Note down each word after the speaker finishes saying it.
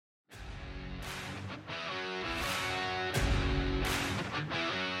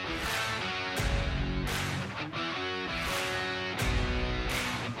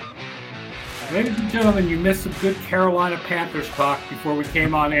Ladies and gentlemen, you missed some good Carolina Panthers talk before we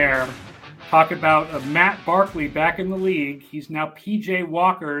came on air. Talk about Matt Barkley back in the league. He's now P.J.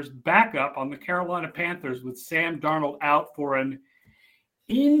 Walker's backup on the Carolina Panthers with Sam Darnold out for an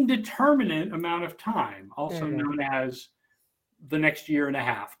indeterminate amount of time, also known as the next year and a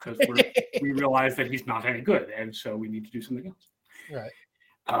half, because we realize that he's not any good, and so we need to do something else. Right.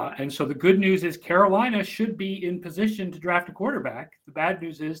 And so the good news is Carolina should be in position to draft a quarterback. The bad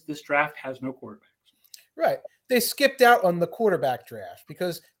news is this draft has no quarterbacks. Right. They skipped out on the quarterback draft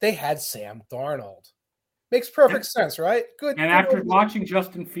because they had Sam Darnold. Makes perfect sense, right? Good. And after watching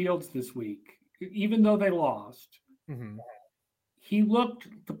Justin Fields this week, even though they lost, he looked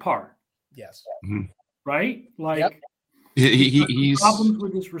the part. Yes. Right? Like, yep. He's problems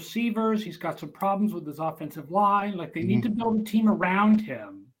with his receivers. He's got some problems with his offensive line. Like, they need to build a team around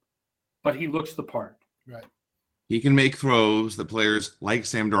him, but he looks the part. Right. He can make throws that players like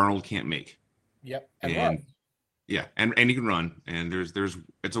Sam Darnold can't make. Yep. And yeah, and he can run. And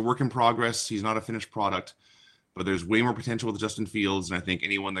it's a work in progress. He's not a finished product, but there's way more potential with Justin Fields than I think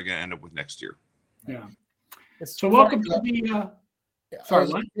anyone they're going to end up with next year. Yeah. So welcome to the. Sorry,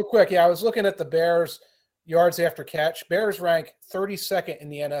 real quick. Yeah, I was looking at the Bears yards after catch. Bears rank 32nd in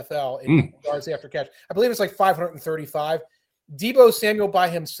the NFL in yards after catch. I believe it's like 535. Deebo Samuel by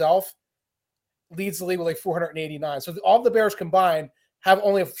himself leads the league with like 489. So all the Bears combined have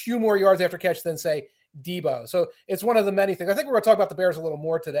only a few more yards after catch than, say, Deebo. So it's one of the many things. I think we're going to talk about the Bears a little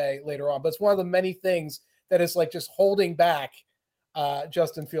more today later on, but it's one of the many things that is like just holding back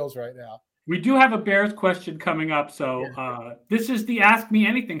Justin Fields right now. We do have a Bears question coming up. So this is the Ask Me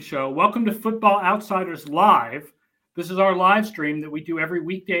Anything show. Welcome to Football Outsiders Live. This is our live stream that we do every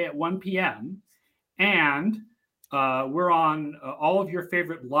weekday at 1 p.m. And we're on all of your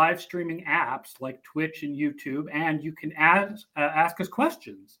favorite live streaming apps like Twitch and YouTube. And you can ask us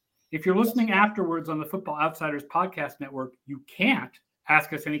questions. If you're listening afterwards on the Football Outsiders Podcast Network, you can't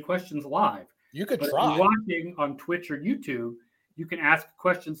ask us any questions live. You could try. If you're watching on Twitch or YouTube, you can ask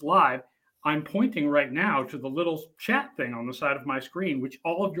questions live. I'm pointing right now to the little chat thing on the side of my screen, which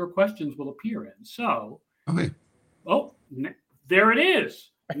all of your questions will appear in. So, there it is.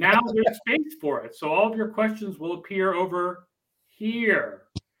 Now there's space for it. So all of your questions will appear over here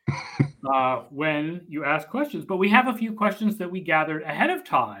when you ask questions. But we have a few questions that we gathered ahead of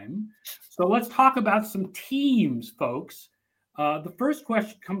time. So let's talk about some teams, folks. The first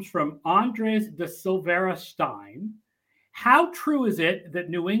question comes from Andres de Silveira Stein. How true is it that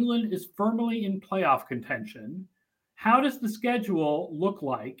New England is firmly in playoff contention? How does the schedule look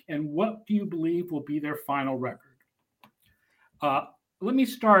like, and what do you believe will be their final record? Let me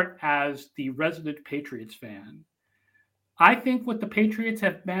start as the resident Patriots fan. I think what the Patriots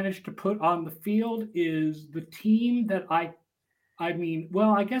have managed to put on the field is the team that I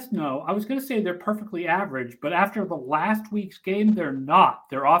guess no. I was going to say they're perfectly average, but after the last week's game, they're not.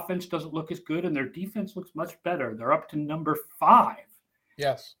 Their offense doesn't look as good, and their defense looks much better. They're up to number 5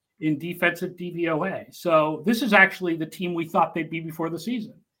 in defensive DVOA. So this is actually the team we thought they'd be before the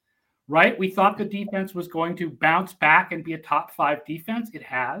season, right? We thought the defense was going to bounce back and be a top 5 defense. It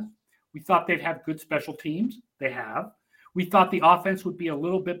has. We thought they'd have good special teams. They have. We thought the offense would be a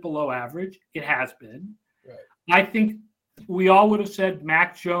little bit below average. It has been. Right. I think we all would have said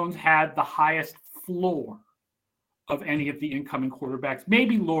Mac Jones had the highest floor of any of the incoming quarterbacks.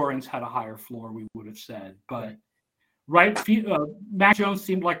 Maybe Lawrence had a higher floor, we would have said. But, Mac Jones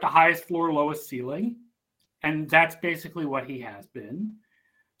seemed like the highest floor, lowest ceiling. And that's basically what he has been.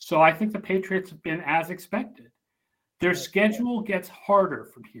 So I think the Patriots have been as expected. Their schedule gets harder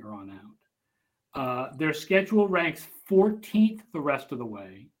from here on out. Their schedule ranks 14th the rest of the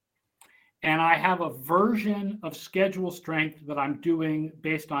way. And I have a version of schedule strength that I'm doing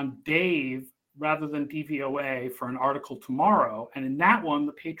based on Dave rather than DVOA for an article tomorrow. And in that one,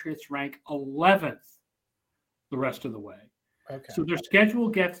 the Patriots rank 11th the rest of the way. Okay. So their schedule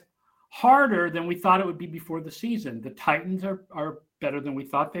gets harder than we thought it would be before the season. The Titans are better than we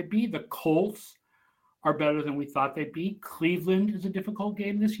thought they'd be. The Colts are better than we thought they'd be. Cleveland is a difficult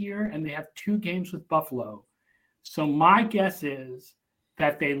game this year, and they have 2 games with Buffalo. So my guess is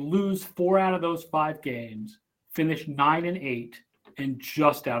that they lose 4 out of those 5 games, finish 9-8, and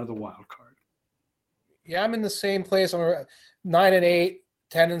just out of the wild card. Yeah, I'm in the same place. I'm 9-8,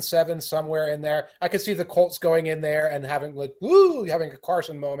 10-7, somewhere in there. I could see the Colts going in there and having having a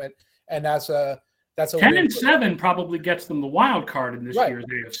Carson moment, and that's a 10-7 probably gets them the wild card in this year's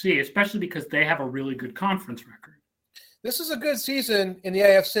AFC, especially because they have a really good conference record. This is a good season in the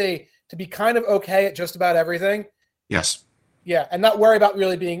AFC to be kind of okay at just about everything. Yes. Yeah, and not worry about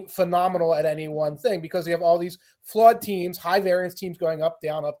really being phenomenal at any one thing because you have all these flawed teams, high variance teams going up,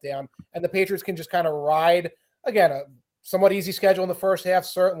 down, and the Patriots can just kind of ride, again, a somewhat easy schedule in the first half,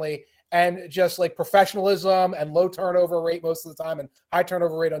 certainly, and just like professionalism and low turnover rate most of the time and high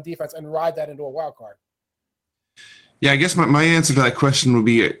turnover rate on defense and ride that into a wild card. Yeah, I guess my answer to that question would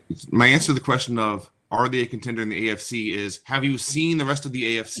be my answer to the question of are they a contender in the AFC is have you seen the rest of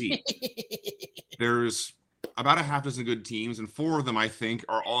the AFC? There's about a half dozen good teams, and 4 of them, I think,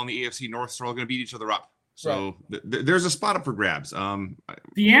 are all in the AFC North, so are all going to beat each other up. So there's a spot up for grabs.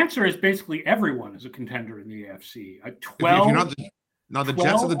 The answer is basically everyone is a contender in the AFC. 12. If you're not the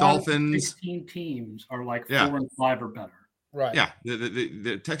Jets or the Dolphins, 16 teams are like 4 Yeah. and 5 or better. Right. Yeah,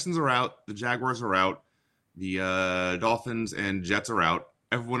 the Texans are out, the Jaguars are out, the Dolphins and Jets are out.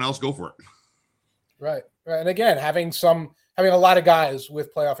 Everyone else, go for it. Right. And again, having a lot of guys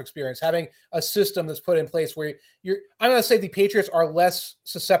with playoff experience, having a system that's put in place where I'm going to say the Patriots are less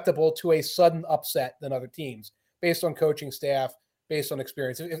susceptible to a sudden upset than other teams based on coaching staff, based on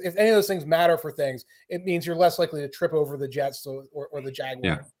experience. If any of those things matter for things, it means you're less likely to trip over the Jets or the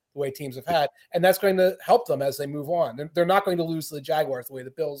Jaguars the way teams have had. And that's going to help them as they move on. They're not going to lose to the Jaguars the way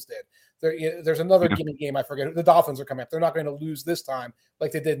the Bills did. There's another gimme game, I forget. The Dolphins are coming up. They're not going to lose this time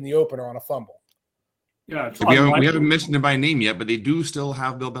like they did in the opener on a fumble. Yeah, we haven't mentioned him by name yet, but they do still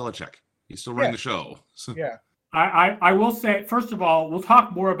have Bill Belichick. He's still running the show. So. Yeah. I will say, first of all, we'll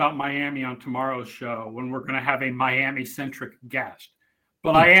talk more about Miami on tomorrow's show when we're going to have a Miami-centric guest.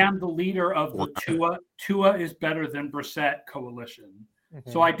 But I am the leader of the Tua is better than Brissett coalition. Mm-hmm.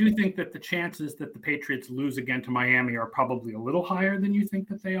 So I do think that the chances that the Patriots lose again to Miami are probably a little higher than you think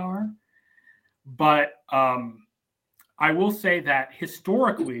that they are. But I will say that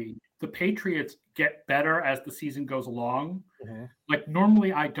historically, the Patriots get better as the season goes along. Mm-hmm. Like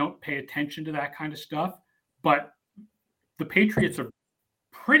normally I don't pay attention to that kind of stuff, but the Patriots are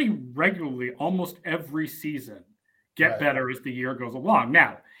pretty regularly, almost every season, get better as the year goes along.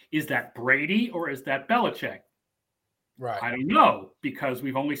 Now, is that Brady or is that Belichick? Right. I don't know because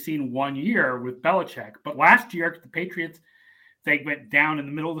we've only seen 1 year with Belichick. But last year, the Patriots, they went down in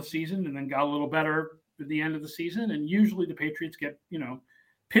the middle of the season and then got a little better at the end of the season. And usually the Patriots get,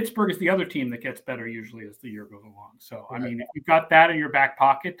 Pittsburgh is the other team that gets better usually as the year goes along. So, I mean, if you've got that in your back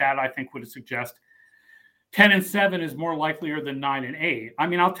pocket, that I think would suggest 10-7 is more likelier than 9-8. I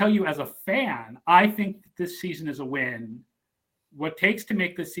mean, I'll tell you as a fan, I think this season is a win. What it takes to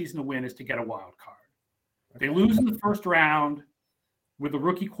make this season a win is to get a wild card. They lose in the first round with a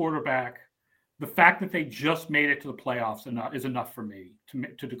rookie quarterback. The fact that they just made it to the playoffs is enough for me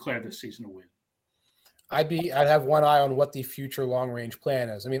to declare this season a win. I'd have one eye on what the future long-range plan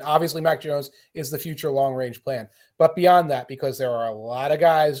is. I mean, obviously Mac Jones is the future long-range plan, but beyond that, because there are a lot of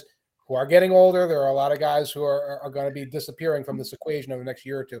guys who are getting older, there are a lot of guys who are going to be disappearing from this equation over the next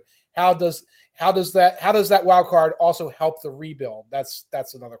year or two. How does that wild card also help the rebuild? That's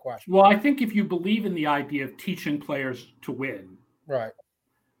another question. Well, I think if you believe in the idea of teaching players to win, right,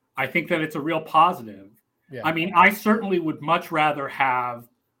 I think that it's a real positive. Yeah. I mean, I certainly would much rather have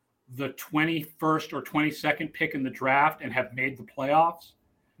the 21st or 22nd pick in the draft and have made the playoffs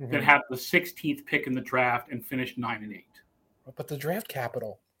than have the 16th pick in the draft and finish 9-8. But the draft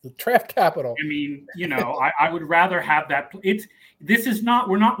capital. I mean, I would rather have that.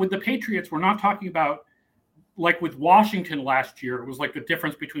 We're not with the Patriots. We're not talking about like with Washington last year. It was like the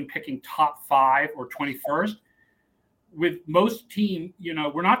difference between picking top 5 or 21st. With most teams,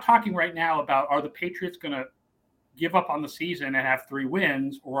 we're not talking right now about are the Patriots going to give up on the season and have 3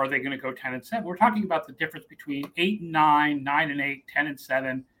 wins, or are they going to go 10-7? We're talking about the difference between 8-9, 9-8,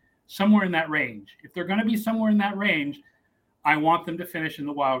 10-7, somewhere in that range. If they're going to be somewhere in that range, I want them to finish in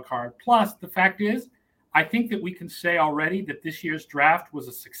the wild card. Plus, the fact is, I think that we can say already that this year's draft was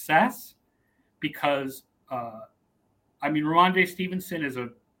a success because, Ramondre Stevenson is a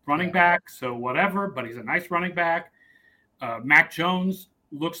running back, so whatever, but he's a nice running back. Mac Jones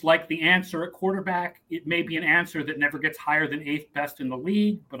looks like the answer at quarterback. It may be an answer that never gets higher than 8th best in the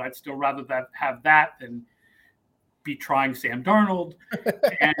league, but I'd still rather have that than be trying Sam Darnold.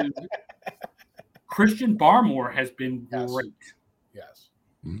 And Christian Barmore has been great. Yes.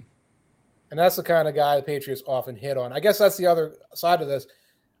 Mm-hmm. And that's the kind of guy the Patriots often hit on. I guess that's the other side of this.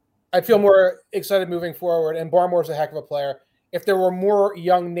 I feel more excited moving forward, and Barmore's a heck of a player. If there were more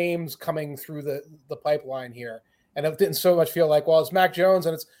young names coming through the pipeline here, and it didn't so much feel like, well, it's Mac Jones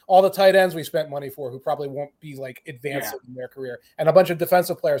and it's all the tight ends we spent money for who probably won't be like advancing in their career, and a bunch of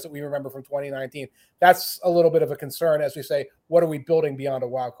defensive players that we remember from 2019. That's a little bit of a concern as we say, what are we building beyond a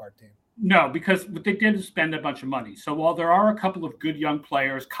wild card team? No, because what they did is spend a bunch of money. So while there are a couple of good young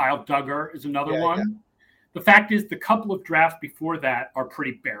players, Kyle Duggar is another one. Yeah. the fact is the couple of drafts before that are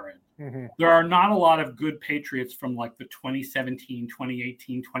pretty barren. Mm-hmm. There are not a lot of good Patriots from like the 2017,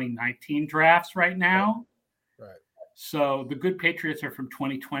 2018, 2019 drafts right now. Right. So the good Patriots are from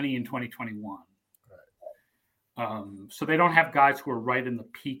 2020 and 2021. So they don't have guys who are right in the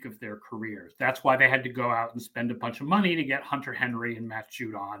peak of their careers. That's why they had to go out and spend a bunch of money to get Hunter Henry and Matt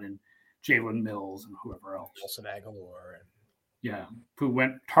Judon and Jalen Mills and whoever else. Wilson Aguilar. Yeah, who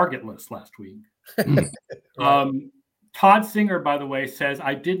went targetless last week. Right. Todd Singer, by the way, says,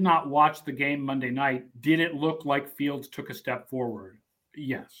 I did not watch the game Monday night. Did it look like Fields took a step forward?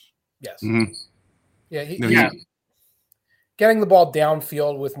 Yes. Yes. Mhm. Yeah. Yeah. Getting the ball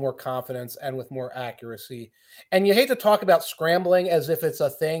downfield with more confidence and with more accuracy. And you hate to talk about scrambling as if it's a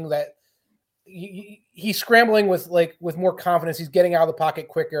thing that he's scrambling with more confidence. He's getting out of the pocket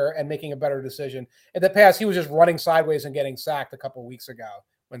quicker and making a better decision. In the past, he was just running sideways and getting sacked a couple of weeks ago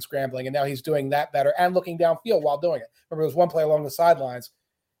when scrambling. And now he's doing that better and looking downfield while doing it. Remember, there was one play along the sidelines.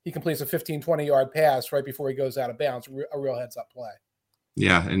 He completes a 15, 20-yard pass right before he goes out of bounds, a real heads-up play.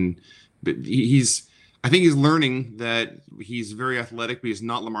 Yeah, but I think he's learning that he's very athletic, but he's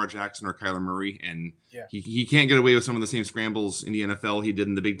not Lamar Jackson or Kyler Murray, and he can't get away with some of the same scrambles in the NFL he did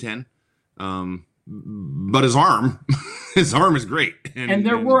in the Big Ten. But his arm is great. And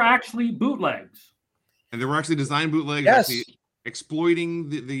there were actually bootlegs. And there were actually design bootlegs, actually exploiting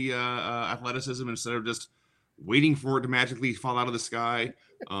the athleticism instead of just waiting for it to magically fall out of the sky.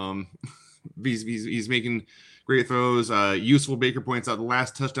 He's making great throws. Useful Baker points out the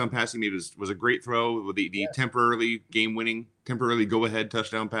last touchdown pass he made was a great throw. With the temporarily temporarily go-ahead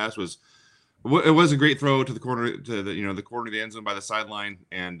touchdown pass was a great throw to the corner the corner of the end zone by the sideline.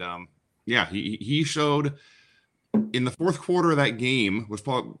 And he showed in the fourth quarter of that game was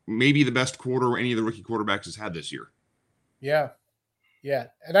probably maybe the best quarter any of the rookie quarterbacks has had this year. Yeah. Yeah.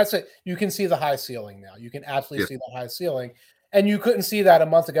 And that's it. You can see the high ceiling now. You can absolutely see the high ceiling. And you couldn't see that a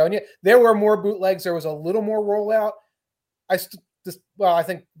month ago. And there were more bootlegs. There was a little more rollout. I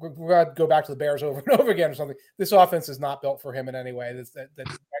think we're going to go back to the Bears over and over again or something. This offense is not built for him in any way. That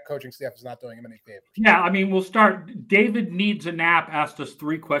coaching staff is not doing him any favors. Yeah, I mean, we'll start. David Needs a Nap asked us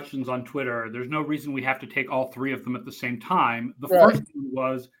 3 questions on Twitter. There's no reason we have to take all 3 of them at the same time. The first one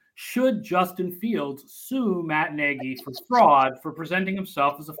was, should Justin Fields sue Matt Nagy for fraud for presenting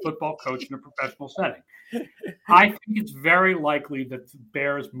himself as a football coach in a professional setting? I think it's very likely that the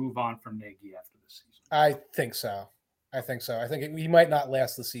Bears move on from Nagy after this season. I think so. I think he might not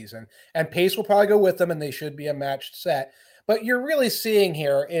last the season. And Pace will probably go with them, and they should be a matched set. But you're really seeing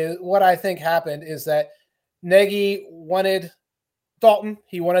here is what I think happened is that Nagy wanted Dalton.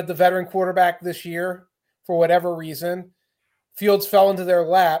 He wanted the veteran quarterback this year for whatever reason. Fields fell into their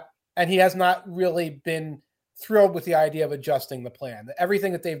lap, and he has not really been thrilled with the idea of adjusting the plan.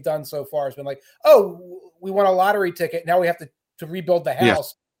 Everything that they've done so far has been like, oh, we won a lottery ticket. Now we have to rebuild the house.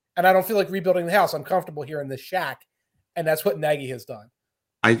 Yes. And I don't feel like rebuilding the house. I'm comfortable here in this shack. And that's what Nagy has done.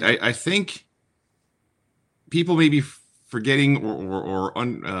 I think people may be forgetting or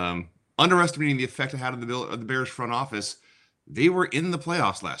underestimating the effect it had on the Bears front office. They were in the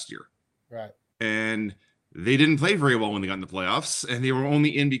playoffs last year. Right. And they didn't play very well when they got in the playoffs, and they were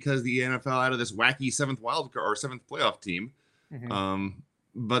only in because the NFL out of this wacky 7th playoff team. Mm-hmm.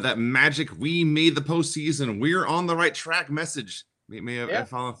 But that magic, we made the postseason, we're on the right track message may have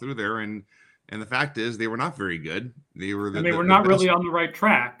fallen through there. And the fact is, they were not very good. They were not really on the right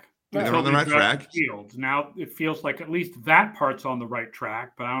track. They were on the right track. Fields. Now it feels like at least that part's on the right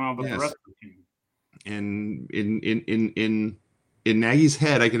track, but I don't know about the rest of the team. And in Nagy's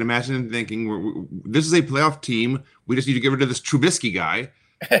head, I can imagine him thinking, this is a playoff team. We just need to get rid of this Trubisky guy.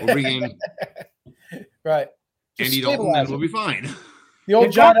 We'll bring in right. Andy Dalton, and we'll be fine. The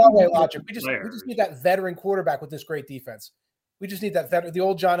old John Elway logic. We just need that veteran quarterback with this great defense. We just need that the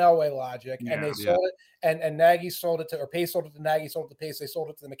old John Elway logic. Yeah, and they sold it, and Nagy sold it to, or Pace sold it to Nagy, sold it to Pace, they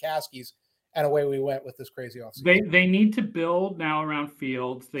sold it to the McCaskies, and away we went with this crazy offseason. They need to build now around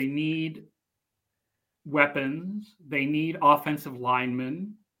Fields. They need weapons. They need offensive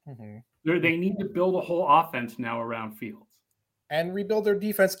linemen. Mm-hmm. They need to build a whole offense now around Fields. And rebuild their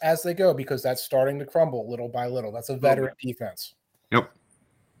defense as they go, because that's starting to crumble little by little. That's a veteran defense. Yep.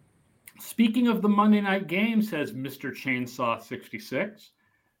 Speaking of the Monday night game, says Mr. Chainsaw 66,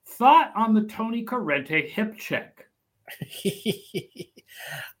 thought on the Tony Corrente hip check.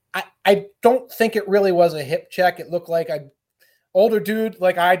 I don't think it really was a hip check. It looked like an older dude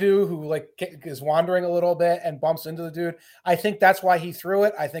like I do who like is wandering a little bit and bumps into the dude. I think that's why he threw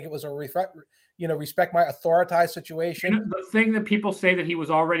it. I think it was a respect my authority situation. The thing that people say that he was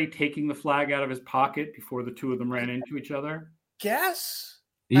already taking the flag out of his pocket before the two of them ran into each other. Guess.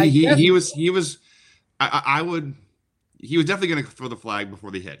 He was. I would. He was definitely going to throw the flag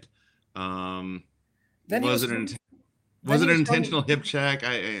before they hit. Then Was it an intentional hip check?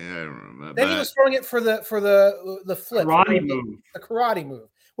 I don't know. Then he was throwing it for the flip, the karate move,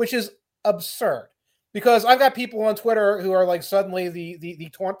 which is absurd. Because I've got people on Twitter who are like suddenly the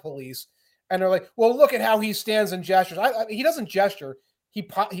taunt police, and they're like, "Well, look at how he stands and gestures." He doesn't gesture. He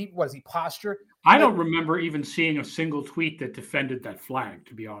what does he posture? I don't remember even seeing a single tweet that defended that flag.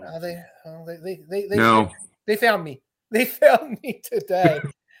 To be honest, they found me. They found me today,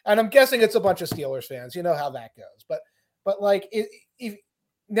 and I'm guessing it's a bunch of Steelers fans. You know how that goes. But like, if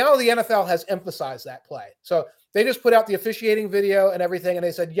now the NFL has emphasized that play, so they just put out the officiating video and everything, and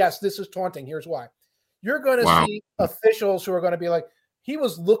they said, "Yes, this is taunting. Here's why." You're going to see officials who are going to be like, "He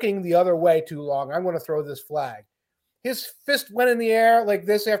was looking the other way too long. I'm going to throw this flag." His fist went in the air like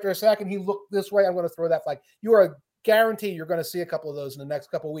this after a second. He looked this way. I'm going to throw that flag. You are guaranteed you're going to see a couple of those in the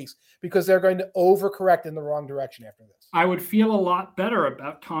next couple of weeks because they're going to overcorrect in the wrong direction after this. I would feel a lot better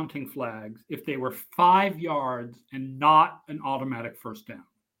about taunting flags if they were 5 yards and not an automatic first down.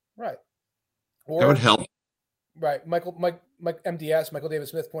 Right. That would help. Right. Mike MDS, Michael David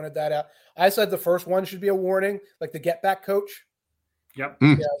Smith pointed that out. I said the first one should be a warning, like the get back coach. Yep.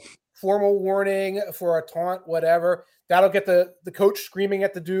 Yeah, formal warning for a taunt, whatever. That'll get the coach screaming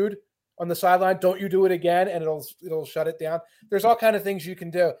at the dude on the sideline, "Don't you do it again," and it'll shut it down. There's all kind of things you can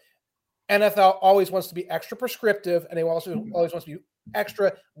do. NFL always wants to be extra prescriptive, and they also always wants to be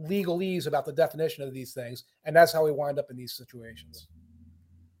extra legalese about the definition of these things, and that's how we wind up in these situations.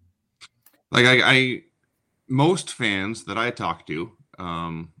 Like most fans that I talk to,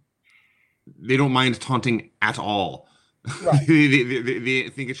 they don't mind taunting at all. Right. they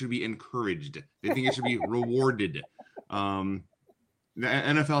think it should be encouraged. They think it should be rewarded. The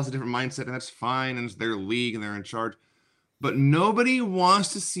NFL has a different mindset, and that's fine, and it's their league, and they're in charge. But nobody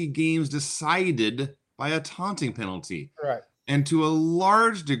wants to see games decided by a taunting penalty. Right. And to a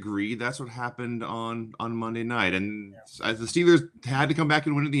large degree, that's what happened on Monday night. And the Steelers had to come back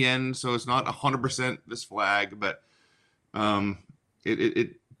and win at the end, so it's not 100% this flag, but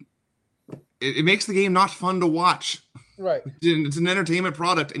it makes the game not fun to watch. Right. It's an entertainment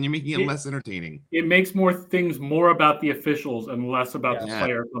product, and you're making it less entertaining. It makes things more about the officials and less about the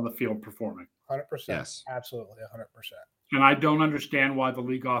players on the field performing. 100%. Yes. Absolutely, 100%. And I don't understand why the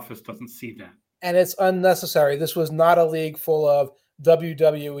league office doesn't see that. And it's unnecessary. This was not a league full of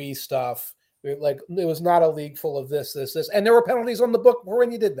WWE stuff. It was not a league full of this. And there were penalties on the book for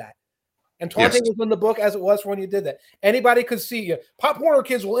when you did that. And taunting was in the book as it was when you did that. Anybody could see you. Pop Warner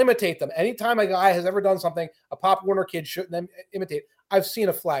kids will imitate them. Anytime a guy has ever done something a Pop Warner kid shouldn't imitate, I've seen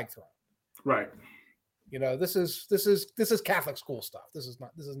a flag thrown. Right. You know, this is Catholic school stuff. This is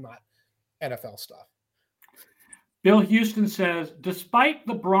not NFL stuff. Bill Houston says, despite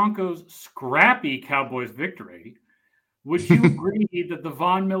the Broncos' scrappy Cowboys victory, would you agree that the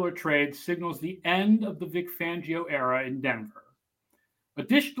Von Miller trade signals the end of the Vic Fangio era in Denver?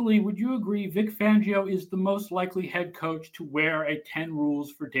 Additionally, would you agree Vic Fangio is the most likely head coach to wear a 10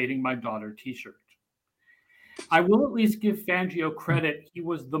 Rules for Dating My Daughter t-shirt? I will at least give Fangio credit. He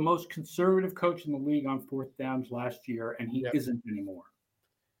was the most conservative coach in the league on fourth downs last year, and he isn't anymore.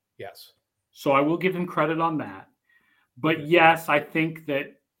 Yes. So I will give him credit on that. But yes, I think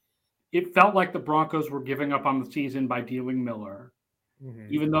that it felt like the Broncos were giving up on the season by dealing Miller,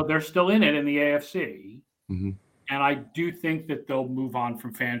 even though they're still in it in the AFC. Mm-hmm. And I do think that they'll move on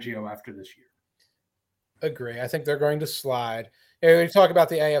from Fangio after this year. Agree. I think they're going to slide. When you talk about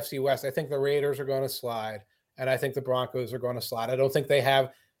the AFC West, I think the Raiders are going to slide, and I think the Broncos are going to slide. I don't think they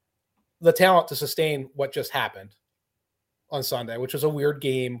have the talent to sustain what just happened on Sunday, which was a weird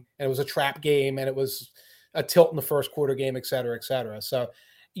game, and it was a trap game, and it was a tilt in the first quarter game, et cetera, et cetera. So,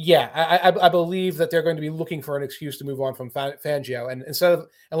 yeah, I believe that they're going to be looking for an excuse to move on from Fangio, and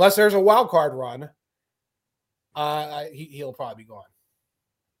unless there's a wild card run, he'll probably be gone.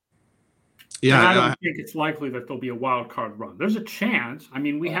 Yeah, and I don't think it's likely that there'll be a wild card run. There's a chance. I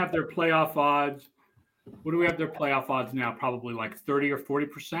mean, we have their playoff odds. What do we have their playoff odds now? Probably like 30 or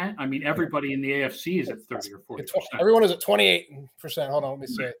 40%. I mean, everybody in the AFC is at 30 or 40%. Everyone is at 28%. Hold on, let me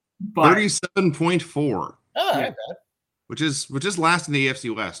see it. 37.4. Oh, not bad. Which is last in the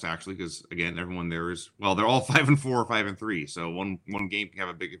AFC West, actually, because again, everyone there is they're all 5-4 or 5-3, so one game can have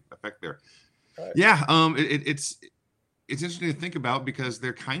a big effect there. Right. Yeah, it's interesting to think about because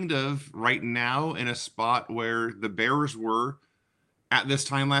they're kind of right now in a spot where the Bears were at this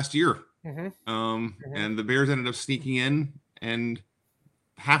time last year. And the Bears ended up sneaking in and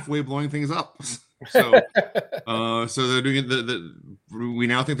halfway blowing things up. So they're doing it. We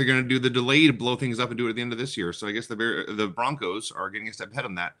now think they're going to do the delay to blow things up and do it at the end of this year. So I guess the Broncos are getting a step ahead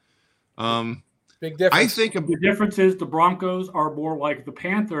on that. Big difference. I think The difference is the Broncos are more like the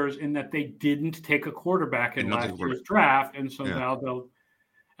Panthers in that they didn't take a quarterback in They don't take last a quarterback. year's draft, and so Yeah. now they'll.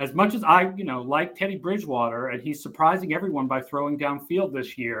 As much as I, like Teddy Bridgewater, and he's surprising everyone by throwing downfield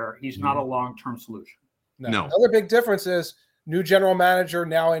this year, he's not a long-term solution. No. Another big difference is new general manager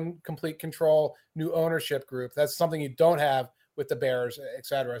now in complete control, new ownership group. That's something you don't have with the Bears, et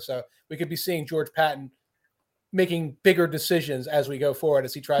cetera. So we could be seeing George Patton making bigger decisions as we go forward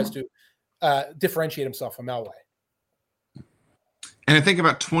as he tries to differentiate himself from Elway. And I think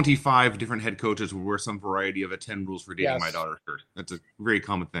about 25 different head coaches will wear some variety of a 10 rules for dating my daughter shirt. That's a very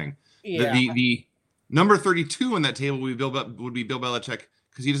common thing. Yeah. The number 32 on that table would be Bill Belichick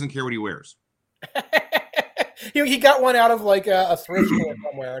because he doesn't care what he wears. He got one out of like a thrift store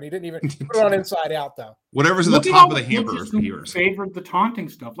somewhere, and he didn't even put it on Inside Out, though. Whatever's at the Look at top all of the hamper coaches is what he who wears. favored the taunting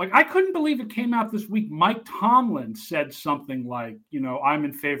stuff. Like, I couldn't believe it came out this week. Mike Tomlin said something like, I'm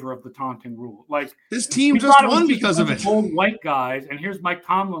in favor of the taunting rule. Like, His team we just thought it was won just because a of bunch it. Old white guys, and here's Mike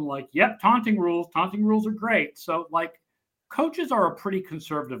Tomlin like, yep, taunting rules. Taunting rules are great. So, like, coaches are a pretty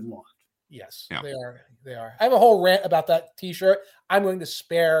conservative lot. Yes, Yeah. they are. They are. I have a whole rant about that T-shirt. I'm going to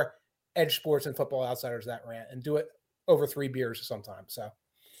spare Edge Sports and Football Outsiders that rant and do it over 3 beers sometime. So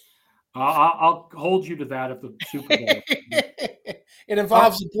I'll hold you to that at the Super Bowl. it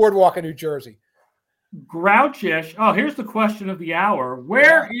involves the boardwalk in New Jersey. Grouchish. Oh, here's the question of the hour.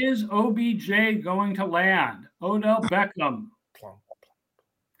 Where is OBJ going to land? Odell Beckham.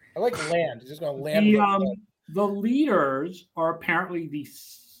 I like land. He's just going to land. The leaders are apparently the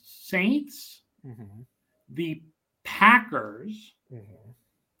Saints, the Packers,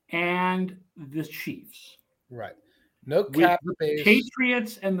 and the Chiefs. Right. No cap With space. the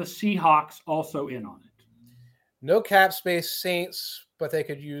Patriots and the Seahawks also in on it. No cap space Saints, but they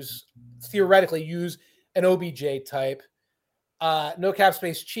could theoretically use an OBJ type. No cap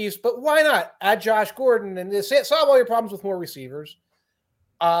space Chiefs, but why not add Josh Gordon and solve all your problems with more receivers?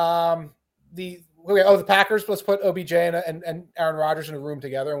 The Packers. Let's put OBJ and Aaron Rodgers in a room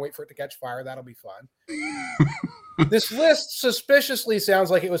together and wait for it to catch fire. That'll be fun. This list suspiciously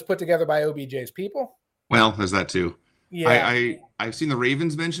sounds like it was put together by OBJ's people. Well, there's that too. Yeah, I've seen the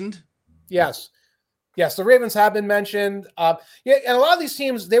Ravens mentioned. Yes, the Ravens have been mentioned. And a lot of these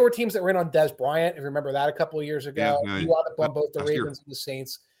teams, they were teams that were in on Des Bryant. If you remember that a couple of years ago, he wound up on both the Ravens and the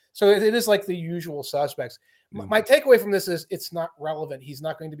Saints. So it is like the usual suspects. My takeaway from this is it's not relevant. He's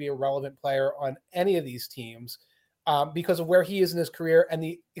not going to be a relevant player on any of these teams because of where he is in his career and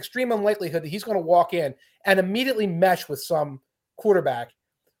the extreme unlikelihood that he's going to walk in and immediately mesh with some quarterback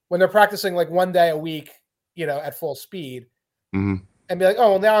when they're practicing like one day a week, at full speed, and be like,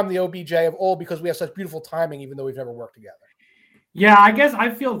 oh, well, now I'm the OBJ of old because we have such beautiful timing, even though we've never worked together. Yeah, I guess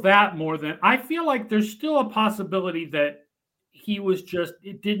I feel that more than I feel like there's still a possibility that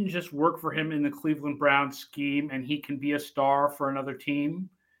it didn't just work for him in the Cleveland Browns scheme and he can be a star for another team.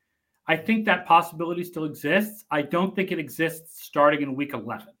 I think that possibility still exists. I don't think it exists starting in week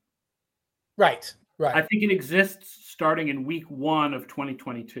 11. Right. I think it exists starting in week 1 of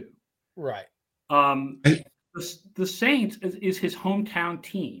 2022. Right. The Saints is his hometown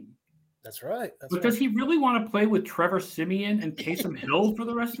team. That's right. But does he really want to play with Trevor Siemian and Taysom Hill for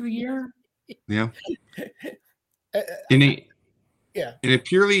the rest of the year? Yeah. In a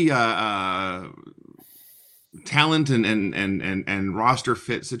purely talent and roster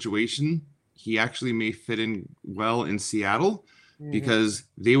fit situation, he actually may fit in well in Seattle because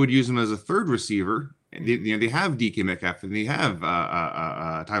they would use him as a third receiver. They have DK Metcalf and they have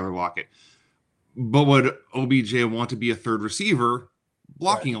Tyler Lockett. But would OBJ want to be a third receiver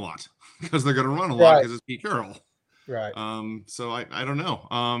blocking a lot because they're going to run a lot because it's Pete Carroll. Right. So I don't know.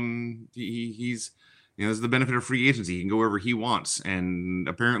 He's there's the benefit of free agency. He can go wherever he wants, and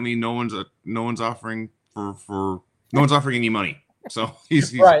apparently no one's offering any money. So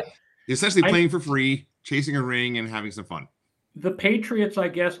he's essentially playing for free, chasing a ring, and having some fun. The Patriots, I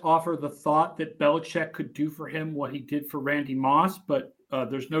guess, offer the thought that Belichick could do for him what he did for Randy Moss, but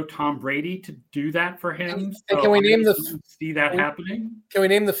there's no Tom Brady to do that for him. And can we name happening? Can we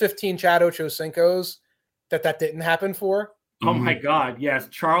name the 15 Chad Ochocinco's that didn't happen for? Oh my God, yes.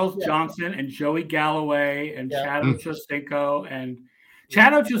 Charles Johnson and Joey Galloway and Chad Ochocinco. And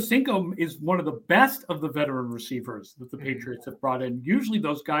Chad Ochocinco is one of the best of the veteran receivers that the Patriots have brought in. Usually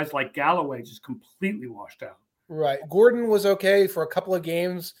those guys like Galloway just completely washed out. Right. Gordon was okay for a couple of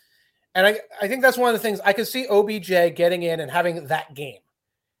games. And I think that's one of the things I could see OBJ getting in and having that game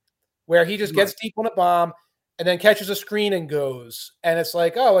where he just gets deep on a bomb and then catches a screen and goes. And it's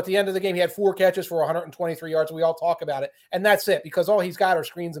like, oh, at the end of the game, he had 4 catches for 123 yards. We all talk about it. And that's it because all he's got are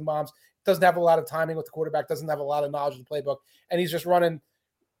screens and bombs. Doesn't have a lot of timing with the quarterback. Doesn't have a lot of knowledge of the playbook. And he's just running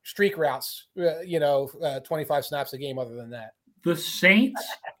streak routes, 25 snaps a game other than that. The Saints,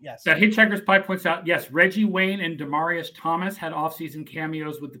 Yes. Hitchhiker's Pie points out, yes, Reggie Wayne and Demaryius Thomas had offseason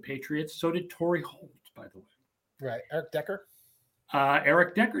cameos with the Patriots. So did Torrey Holt, by the way. Right. Eric Decker?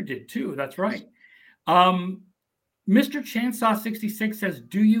 Eric Decker did too. That's right. Mr. Chainsaw 66 says,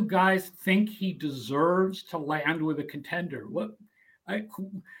 do you guys think he deserves to land with a contender? What? I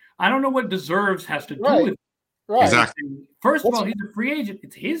don't know what deserves has to do with it. Right. Exactly. First of all, he's a free agent.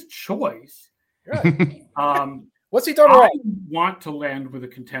 It's his choice. Right. What's he done I wrong? want to land with a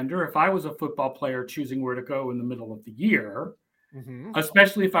contender if I was a football player choosing where to go in the middle of the year,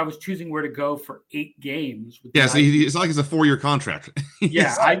 especially if I was choosing where to go for 8 games. Yeah, so it's not like it's a 4-year contract.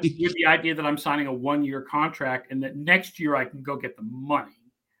 Yeah, with the idea that I'm signing a 1-year contract and that next year I can go get the money.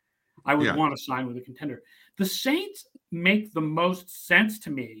 I would want to sign with a contender. The Saints make the most sense to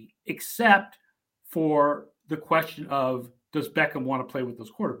me, except for the question of, does Beckham want to play with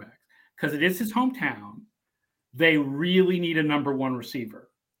those quarterbacks? Because it is his hometown. They really need a number 1 receiver.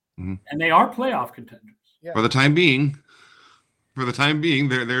 And they are playoff contenders. Yeah. For the time being, they're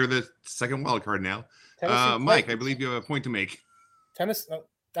the second wild card now. Mike, I believe you have a point to make.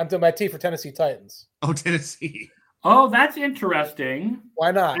 I'm doing my T for Tennessee Titans. Oh, Tennessee. Oh, that's interesting.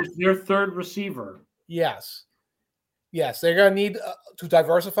 Why not? It's their third receiver. Yes, they're going to need to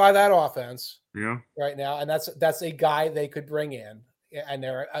diversify that offense. Yeah. Right now, and that's a guy they could bring in, and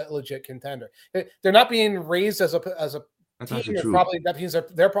they're a legit contender. They're not being raised as a That's team. true. That means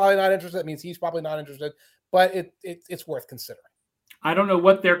they're probably not interested. That means he's probably not interested. But it's worth considering. I don't know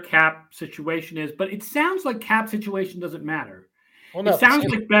what their cap situation is, but it sounds like cap situation doesn't matter. Well, no, it sounds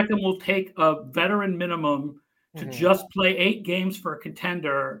like Beckham will take a veteran minimum to just play 8 games for a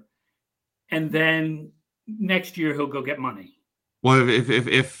contender, and then next year he'll go get money. Well,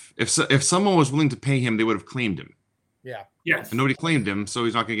 if someone was willing to pay him, they would have claimed him. Yeah. Yes. And nobody claimed him, so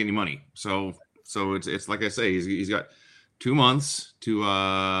he's not going to get any money. So it's like I say, he's got 2 months to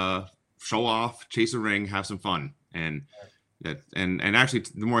show off, chase a ring, have some fun, and actually,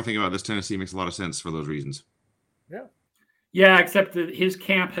 the more I think about this, Tennessee makes a lot of sense for those reasons. Yeah. Yeah, except that his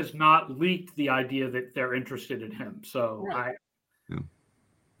camp has not leaked the idea that they're interested in him. So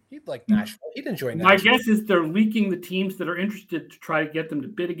he'd like Nashville. He'd enjoy Nashville. My guess is they're leaking the teams that are interested to try to get them to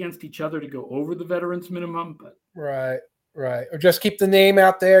bid against each other to go over the veterans minimum. But right, or just keep the name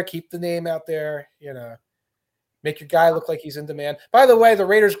out there. Make your guy look like he's in demand. By the way, the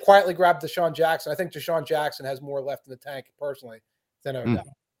Raiders quietly grabbed Deshaun Jackson. I think Deshaun Jackson has more left in the tank personally than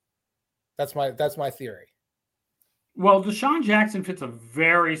Odell. That's my theory. Well, Deshaun Jackson fits a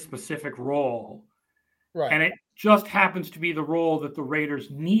very specific role. Right. And it just happens to be the role that the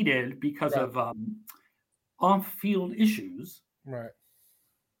Raiders needed because of off-field issues. Right.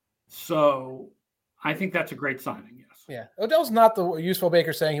 So I think that's a great signing, yes. Yeah. Odell's not the useful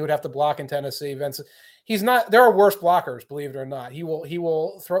Baker saying he would have to block in Tennessee. Vince, he's not. There are worse blockers, believe it or not. He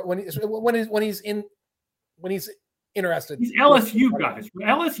will throw when he's interested. These LSU guys.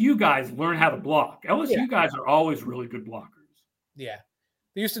 LSU guys learn how to block. LSU guys are always really good blockers. Yeah.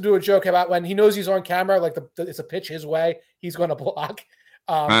 They used to do a joke about when he knows he's on camera, like it's a pitch his way, he's going to block.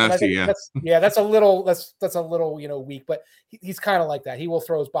 That's a little weak, but he's kind of like that. He will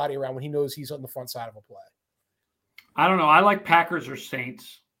throw his body around when he knows he's on the front side of a play. I don't know. I like Packers or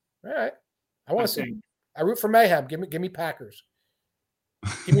Saints. All right. I want to see. I root for mayhem. Give me Packers.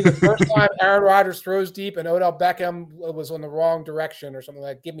 Give me the first time Aaron Rodgers throws deep and Odell Beckham was on the wrong direction or something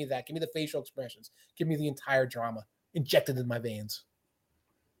like that. Give me that. Give me the facial expressions. Give me the entire drama injected in my veins.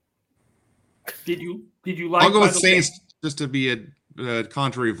 Did you like? I'll go with Saints just to be a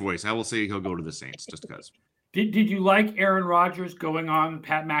contrary voice. I will say he'll go to the Saints just because. Did you like Aaron Rodgers going on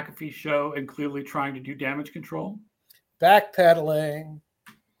Pat McAfee's show and clearly trying to do damage control? Backpedaling,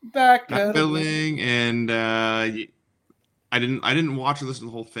 and I didn't watch or listen to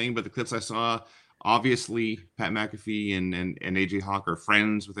the whole thing, but the clips I saw, obviously Pat McAfee and AJ Hawk are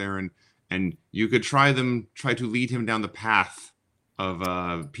friends with Aaron, and you could try to lead him down the path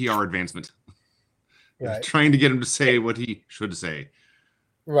of PR advancement, right? Trying to get him to say what he should say.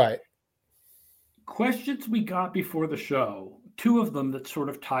 Right. Questions we got before the show, 2 of them that sort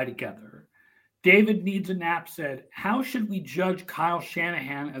of tie together. David Needs a Nap said, how should we judge Kyle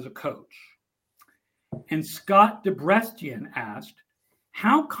Shanahan as a coach? And Scott DeBrestian asked,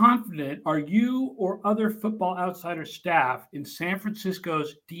 how confident are you or other Football Outsider staff in San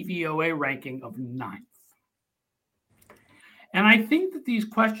Francisco's DVOA ranking of 9th? And I think that these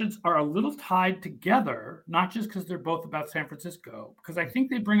questions are a little tied together, not just because they're both about San Francisco, because I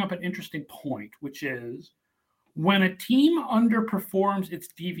think they bring up an interesting point, which is when a team underperforms its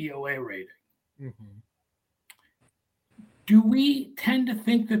DVOA rating, do we tend to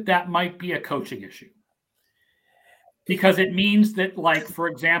think that might be a coaching issue? Because it means that, like, for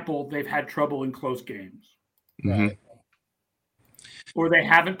example, they've had trouble in close games. Right. Or they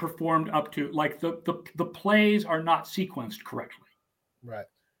haven't performed up to, like, the plays are not sequenced correctly. Right.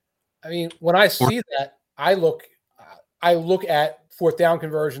 I mean, when I see that, I look at fourth down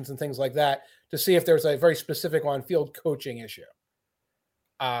conversions and things like that to see if there's a very specific on-field coaching issue.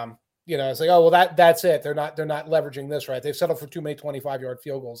 It's like, oh, well, that's it. They're not leveraging this right. They've settled for too many 25-yard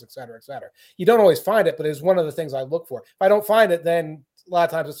field goals, et cetera, et cetera. You don't always find it, but it's one of the things I look for. If I don't find it, then a lot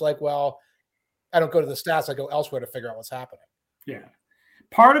of times it's like, well, I don't go to the stats. I go elsewhere to figure out what's happening. Yeah.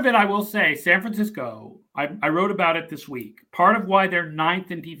 Part of it, I will say, San Francisco, I wrote about it this week. Part of why they're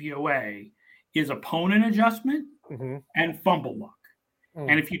 9th in DVOA is opponent adjustment and fumble luck.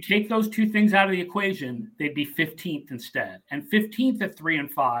 And if you take those two things out of the equation, they'd be 15th instead. And 15th at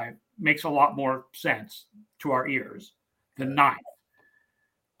 3-5 makes a lot more sense to our ears than 9th.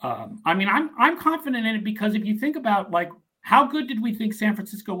 I mean, I'm confident in it because if you think about, like, how good did we think San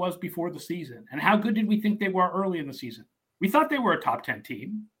Francisco was before the season? And how good did we think they were early in the season? We thought they were a top 10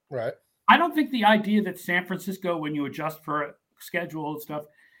 team. Right. I don't think the idea that San Francisco, when you adjust for a schedule and stuff,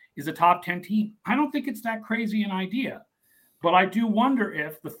 is a top 10 team. I don't think it's that crazy an idea. But I do wonder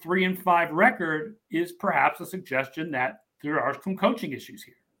if the 3-5 record is perhaps a suggestion that there are some coaching issues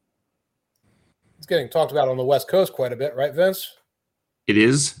here. It's getting talked about on the West Coast quite a bit, right, Vince? It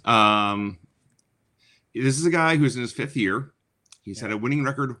is. This is a guy who's in his 5th year. He's had a winning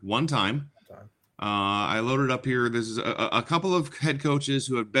record one time. I loaded up here. There's a couple of head coaches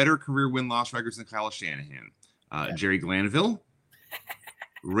who have better career win-loss records than Kyle Shanahan. Jerry Glanville,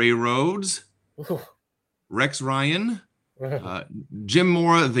 Ray Rhodes, Rex Ryan, Jim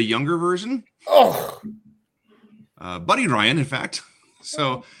Mora, the younger version. Buddy Ryan, in fact.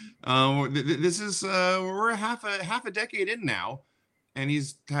 So this is we're half a decade in now, and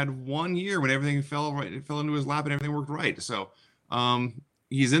he's had 1 year when everything fell into his lap and everything worked right. So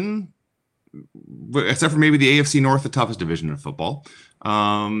he's in, except for maybe the AFC North, the toughest division in football.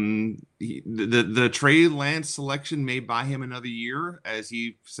 The Trey Lance selection may buy him another year, as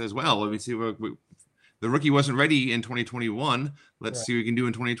he says, well, let me see what the rookie wasn't ready in 2021. Let's see what we can do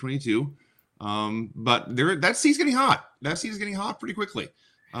in 2022. But that seat's getting hot. That seat is getting hot pretty quickly.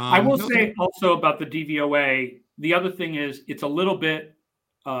 I will say also about the DVOA, the other thing is it's a little bit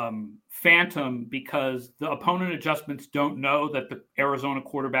phantom because the opponent adjustments don't know that the Arizona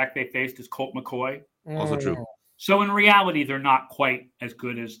quarterback they faced is Colt McCoy. Also true. So in reality, they're not quite as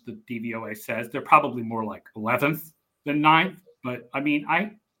good as the DVOA says. They're probably more like 11th than 9th. But I mean,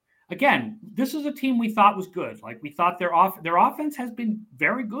 again, this is a team we thought was good. Like, we thought their offense has been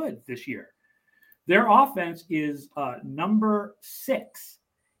very good this year. Their offense is number 6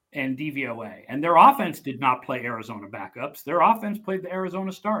 in DVOA, and their offense did not play Arizona backups. Their offense played the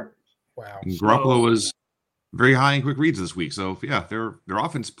Arizona starters. Wow. Garoppolo was very high in quick reads this week. So yeah, their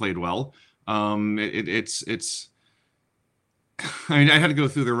offense played well. It's I mean, I had to go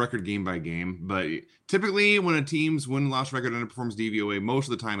through their record game by game, but typically when a team's win-loss record underperforms DVOA,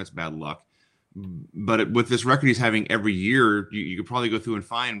 most of the time it's bad luck. But with this record he's having every year, you could probably go through and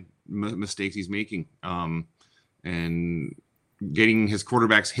find mistakes he's making, and getting his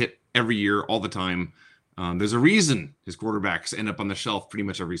quarterbacks hit every year, all the time. There's a reason his quarterbacks end up on the shelf pretty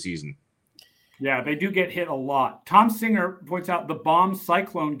much every season. Yeah, they do get hit a lot. Tom Singer points out the Bomb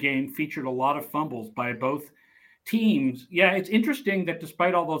Cyclone game featured a lot of fumbles by both teams. Yeah, it's interesting that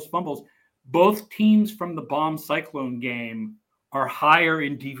despite all those fumbles, both teams from the Bomb Cyclone game are higher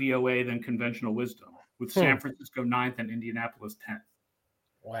in DVOA than conventional wisdom, with San Francisco 9th and Indianapolis 10th.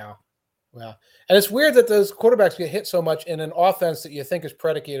 Wow. And it's weird that those quarterbacks get hit so much in an offense that you think is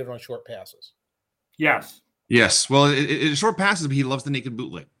predicated on short passes. Yes. Well, it short passes, but he loves the naked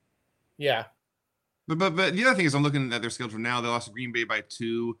bootleg. Yeah. But the other thing is, I'm looking at their schedule now. They lost to Green Bay by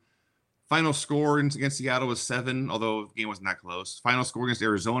 2. Final score against Seattle was 7, although the game wasn't that close. Final score against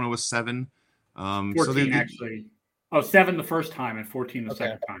Arizona was 7. 14 actually. 7 the first time and 14 the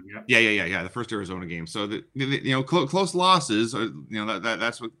second time. Yeah. The first Arizona game. So close losses are,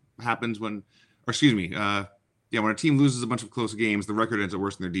 that's what happens when a team loses a bunch of close games, the record ends up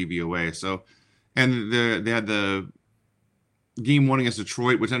worse than their DVOA. So, and they had the game 1 against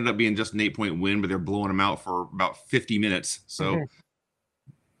Detroit, which ended up being just an 8-point win, but they're blowing them out for about 50 minutes. So.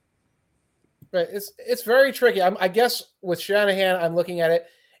 Right. It's very tricky. I guess with Shanahan, I'm looking at it.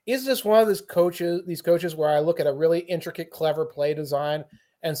 Is this one of these coaches where I look at a really intricate, clever play design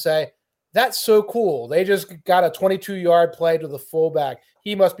and say, that's so cool. They just got a 22-yard play to the fullback.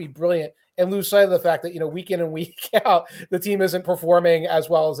 He must be brilliant. And lose sight of the fact that, week in and week out, the team isn't performing as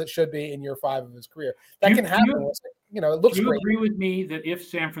well as it should be in year 5 of his career. That can happen. it looks Do you great. agree with me that if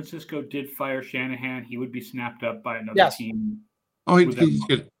San Francisco did fire Shanahan, he would be snapped up by another Yes. team? Oh, he'd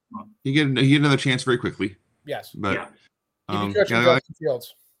get another chance very quickly. Yes. But Yeah. He'd be coaching Justin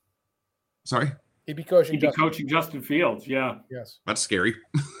Fields. Sorry? He'd be coaching Justin Fields. Yeah. Yes. That's scary.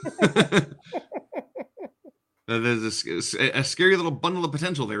 There's a scary little bundle of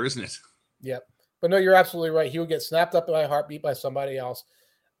potential there, isn't it? Yep. But no, you're absolutely right. He would get snapped up by a heartbeat by somebody else.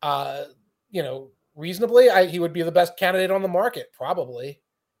 Reasonably, he would be the best candidate on the market, probably.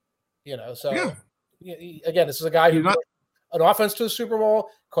 So again, this is a guy who coached an offense to the Super Bowl,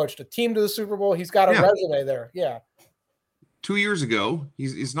 coached a team to the Super Bowl. He's got a resume there. Yeah. 2 years ago,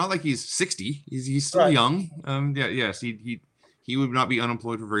 he's not like he's 60. He's still young. He would not be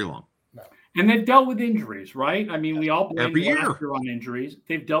unemployed for very long. No. And they've dealt with injuries, right? I mean, we all blame every year on injuries.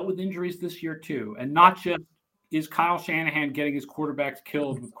 They've dealt with injuries this year too, and not just is Kyle Shanahan getting his quarterbacks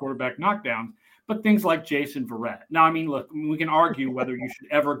killed with quarterback knockdowns, but things like Jason Verrett. Now, I mean, look, we can argue whether you should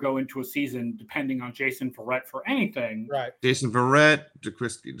ever go into a season depending on Jason Verrett for anything. Right. Jason Verrett,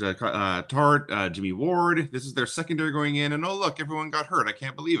 Tart, Jimmy Ward. This is their secondary going in, and look, everyone got hurt. I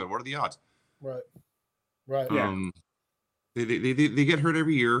can't believe it. What are the odds? Right. Yeah. They get hurt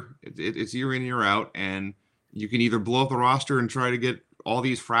every year. It's year in, year out, and you can either blow up the roster and try to get all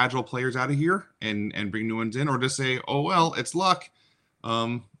these fragile players out of here and bring new ones in, or just say, oh well, it's luck.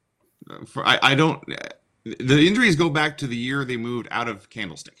 I don't. The injuries go back to the year they moved out of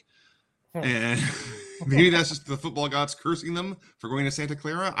Candlestick, and maybe that's just the football gods cursing them for going to Santa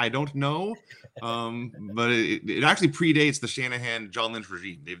Clara. I don't know, but it actually predates the Shanahan John Lynch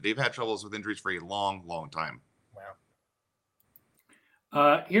regime. They've had troubles with injuries for a long, long time.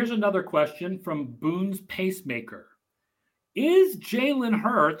 Wow. Here's another question from Boone's Pacemaker. Is Jalen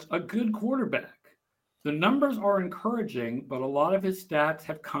Hurts a good quarterback? The numbers are encouraging, but a lot of his stats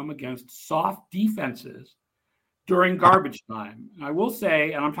have come against soft defenses during garbage time. I will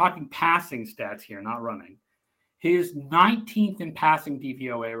say, and I'm talking passing stats here, not running, he's 19th in passing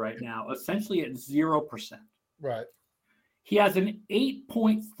DVOA right now, essentially at 0%. Right. He has an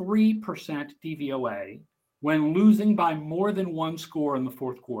 8.3% DVOA when losing by more than one score in the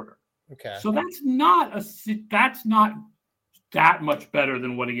fourth quarter. Okay. So that's not that much better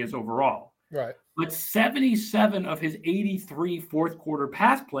than what he is overall. Right. But 77 of his 83 fourth quarter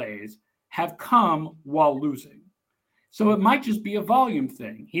pass plays have come while losing. So it might just be a volume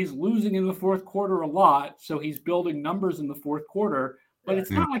thing. He's losing in the fourth quarter a lot, so he's building numbers in the fourth quarter, but it's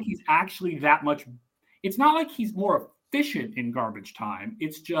not like he's actually that much. It's not like he's more efficient in garbage time.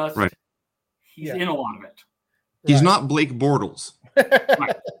 It's just he's in a lot of it. He's not Blake Bortles,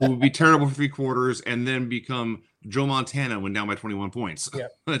 who would be terrible for 3 quarters and then become Joe Montana when down by 21 points. Yeah.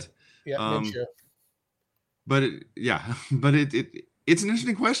 But it's an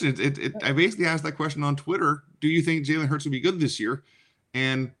interesting question. I basically asked that question on Twitter. Do you think Jalen Hurts will be good this year?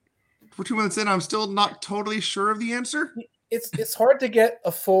 And for 2 months in, I'm still not totally sure of the answer. It's hard to get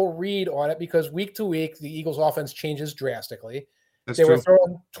a full read on it because week to week, the Eagles offense changes drastically. They were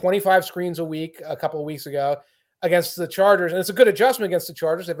throwing 25 screens a week a couple of weeks ago against the Chargers, and it's a good adjustment against the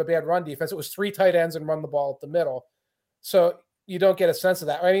Chargers. They have a bad run defense. It was 3 tight ends and run the ball at the middle. So you don't get a sense of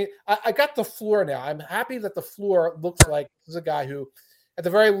that. I mean, I got the floor now. I'm happy that the floor looks like this is a guy who, at the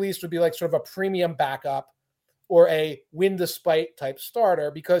very least, would be like sort of a premium backup or a win despite type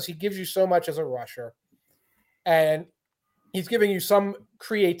starter because he gives you so much as a rusher. And he's giving you some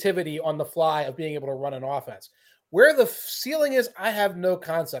creativity on the fly of being able to run an offense. Where the ceiling is, I have no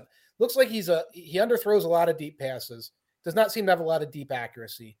concept. Looks like he underthrows a lot of deep passes. Does not seem to have a lot of deep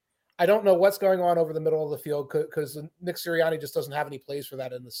accuracy. I don't know what's going on over the middle of the field because Nick Sirianni just doesn't have any plays for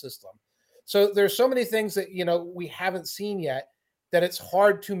that in the system. So there's so many things that, we haven't seen yet that it's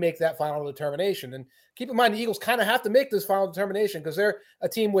hard to make that final determination. And keep in mind, the Eagles kind of have to make this final determination because they're a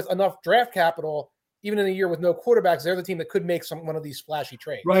team with enough draft capital, even in a year with no quarterbacks. They're the team that could make one of these splashy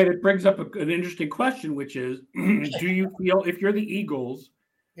trades. Right. It brings up an interesting question, which is, do you feel if you're the Eagles,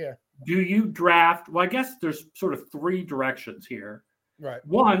 do you draft? Well, I guess there's sort of 3 directions here. Right.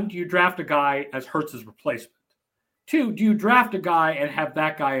 1, do you draft a guy as Hurts' replacement? 2, do you draft a guy and have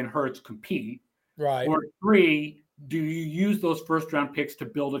that guy and Hurts compete? Right. Or 3, do you use those first-round picks to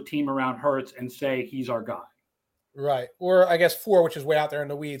build a team around Hurts and say he's our guy? Right. Or I guess 4, which is way out there in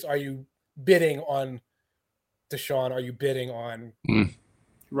the weeds. Are you bidding on Deshaun? Are you bidding on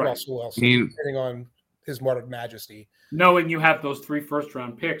Russell Wilson? Bidding on His Martyred Majesty? Knowing you have those 3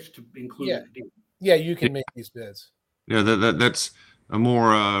 first-round picks to include. Yeah, you can make these bids. Yeah, that's a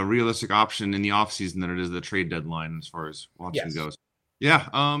more realistic option in the offseason than it is the trade deadline as far as Watson goes. Yeah,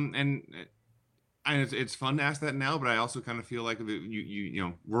 and And it's fun to ask that now, but I also kind of feel like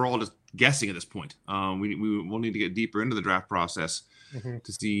we're all just guessing at this point. We will need to get deeper into the draft process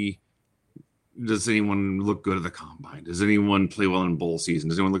to see, does anyone look good at the combine? Does anyone play well in bowl season?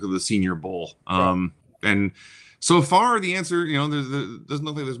 Does anyone look at the Senior Bowl? And so far, the answer, doesn't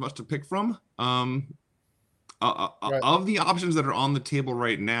look like there's much to pick from. Of the options that are on the table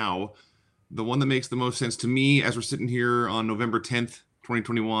right now, the one that makes the most sense to me as we're sitting here on November 10th,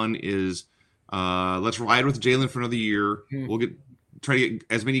 2021 is let's ride with Jalen for another year. We'll try to get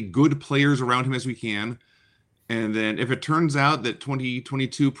as many good players around him as we can. And then if it turns out that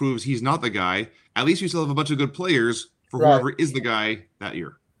 2022 proves he's not the guy, at least we still have a bunch of good players for whoever is the guy that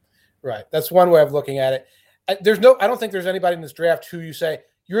year. Right. That's one way of looking at it. I don't think there's anybody in this draft who you say,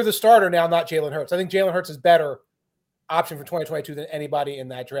 you're the starter now, not Jalen Hurts. I think Jalen Hurts is better option for 2022 than anybody in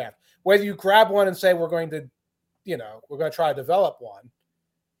that draft. Whether you grab one and say we're going to try to develop one.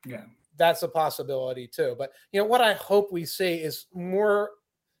 Yeah. That's a possibility too. But what I hope we see is more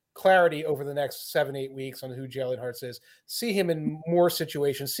clarity over the next 7-8 weeks on who Jalen Hurts is. See him in more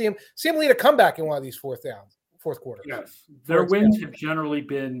situations. See him lead a comeback in one of these fourth quarters. Yes. Their wins have generally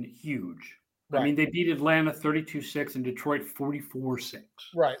been huge. Right. I mean, they beat Atlanta 32-6 and Detroit 44-6.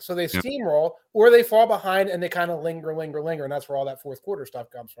 Right. So they steamroll, or they fall behind and they kind of linger, and that's where all that fourth quarter stuff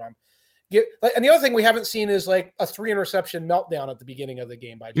comes from. And the other thing we haven't seen is like a 3 interception meltdown at the beginning of the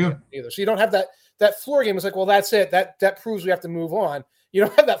game by Jalen either. So you don't have that floor game. It's like, well, that's it. That proves we have to move on. You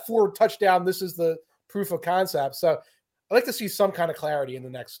don't have that 4 touchdown. This is the proof of concept. So I'd like to see some kind of clarity in the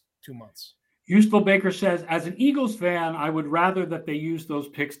next 2 months. Useful Baker says, as an Eagles fan, I would rather that they use those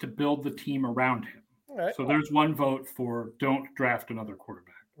picks to build the team around him. Right. So there's one vote for don't draft another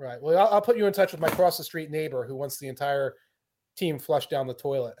quarterback. Right. Well, I'll put you in touch with my cross the street neighbor who wants the entire team flushed down the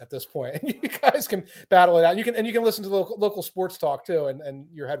toilet at this point. And you guys can battle it out. You can listen to the local sports talk too, and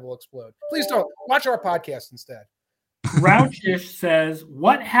your head will explode. Please don't watch our podcast instead. Grouchish says,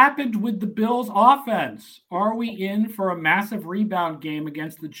 what happened with the Bills offense? Are we in for a massive rebound game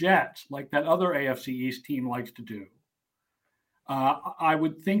against the Jets like that other AFC East team likes to do? I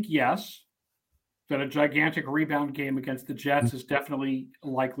would think yes, that a gigantic rebound game against the Jets is definitely a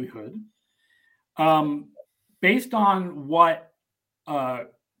likelihood. Based on what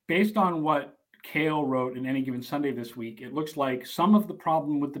Kale wrote in Any Given Sunday this week, it looks like some of the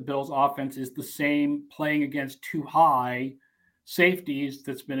problem with the Bills offense is the same playing against too high safeties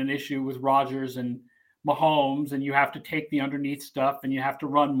that's been an issue with Rodgers and Mahomes, and you have to take the underneath stuff and you have to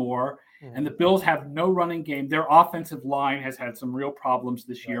run more. And the Bills have no running game. Their offensive line has had some real problems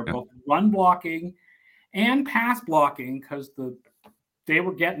this year, both run blocking and pass blocking, because they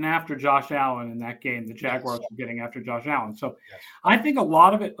were getting after Josh Allen in that game. The Jaguars were getting after Josh Allen. So I think a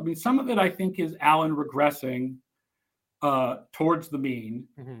lot of it, some of it I think is Allen regressing towards the mean.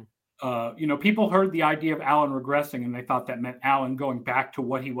 People heard the idea of Allen regressing and they thought that meant Allen going back to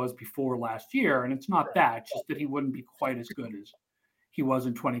what he was before last year. And it's not that, it's just that he wouldn't be quite as good as he was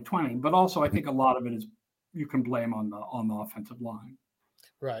in 2020. But also I think a lot of it is you can blame on the offensive line.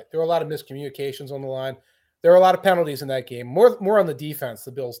 Right. There were a lot of miscommunications on the line. There were a lot of penalties in that game, more on the defense,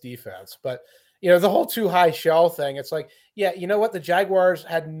 the Bills' defense. But, the whole too high shell thing, it's like, you know what? The Jaguars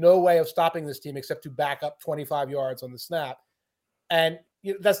had no way of stopping this team except to back up 25 yards on the snap. And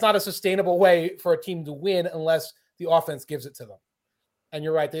that's not a sustainable way for a team to win unless the offense gives it to them. And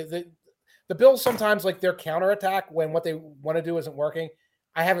you're right. The Bills sometimes, like their counterattack when what they want to do isn't working,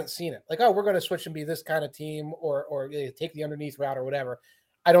 I haven't seen it. Like, oh, we're going to switch and be this kind of team or take the underneath route or whatever.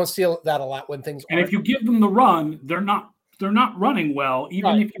 I don't see that a lot when things. And if you give them the run, they're not running well.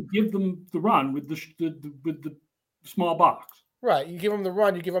 Even if you give them the run with the small box. Right. You give them the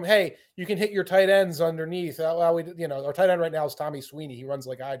run. You give them, hey, you can hit your tight ends underneath. Well, our tight end right now is Tommy Sweeney. He runs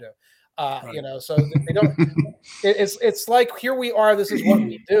like I do. So they don't. It's like, here we are. This is what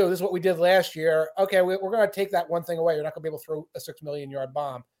we do. This is what we did last year. Okay, we're going to take that one thing away. You're not going to be able to throw a 6 million yard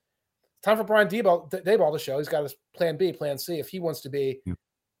bomb. Time for Brian Daboll to show. He's got his plan B, plan C if he wants to be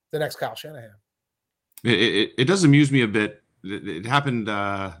the next Kyle Shanahan. It does amuse me a bit. It happened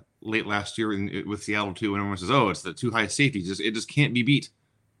late last year with Seattle too, when everyone says, "Oh, it's the too high safety." It just can't be beat.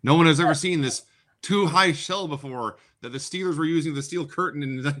 No one has ever seen this too high shell before. That the Steelers were using the steel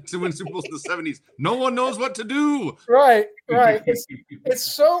curtain to win Super Bowls in the 70s. No one knows what to do. Right.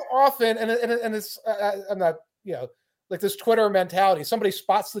 It's so often, and it's I'm not like this Twitter mentality. Somebody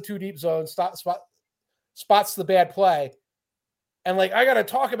spots the too deep zone, spots the bad play. And like, I got to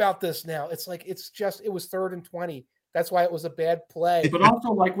talk about this now. It's like, it was 3rd and 20. That's why it was a bad play. But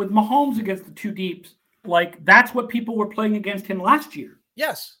also like with Mahomes against the two deeps, like that's what people were playing against him last year.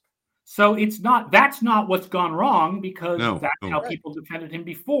 Yes. So that's not what's gone wrong, because that's how people defended him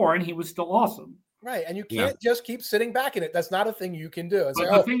before. And he was still awesome. Right, and you can't just keep sitting back in it. That's not a thing you can do.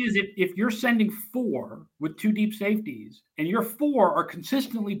 But the thing is, if you're sending 4 with 2 deep safeties, and your 4 are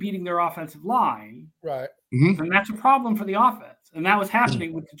consistently beating their offensive line, right, then that's a problem for the offense, and that was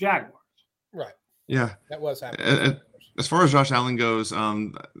happening with the Jaguars. Right. Yeah, that was happening. As far as Josh Allen goes,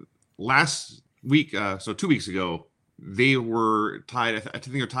 last week, so 2 weeks ago, they were tied. I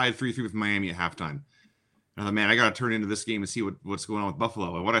think they're tied 3-3 with Miami at halftime. And I thought, man, I got to turn into this game and see what's going on with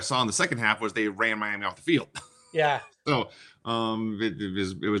Buffalo. And what I saw in the second half was they ran Miami off the field. Yeah. So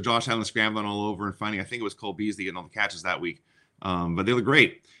it was Josh Allen scrambling all over and finding. I think it was Cole Beasley getting all the catches that week. But they look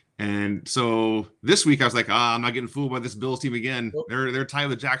great. And so this week I was like, I'm not getting fooled by this Bills team again. Nope. They're tied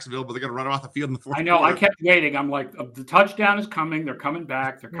with Jacksonville, but they're going to run off the field in the fourth. I know. quarter. I kept waiting. I'm like, the touchdown is coming. They're coming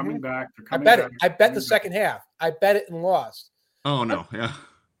back. They're coming back. They're coming back. I bet the second half. I bet it and lost. Oh no, yeah.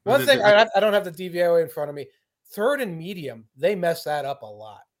 One thing I don't have the DVOA in front of me. 3rd and medium, they mess that up a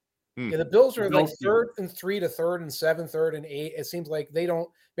lot. Yeah, the Bills are like 3rd and 3 to 3rd and 7, 3rd and 8. It seems like they don't.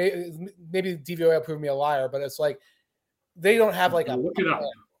 Maybe DVOA will prove me a liar, but it's like they don't have like a. Look it up.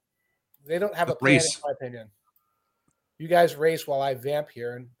 They don't have a plan, in my opinion. You guys race while I vamp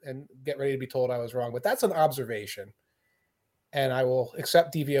here and get ready to be told I was wrong. But that's an observation, and I will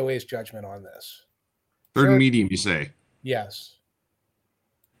accept DVOA's judgment on this. 3rd and medium, you say? Yes.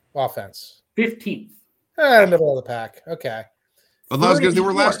 Offense. 15th. Middle of the pack. Okay. Well, not as good as they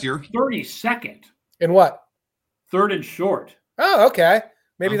were last year. 32nd. In what? 3rd and short. Oh, okay.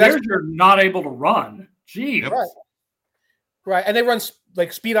 Maybe that's you're not able to run. Gee. Right. Right. And they run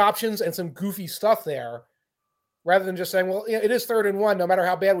like speed options and some goofy stuff there rather than just saying, well, it is 3rd and 1, no matter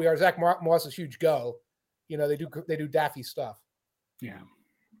how bad we are. Zach Moss is huge go. They do daffy stuff. Yeah.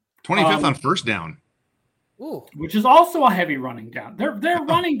 25th on first down. Ooh. Which is also a heavy running down. Their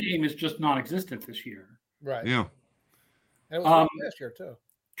running game is just non-existent this year. Right. Yeah. And it was last year too.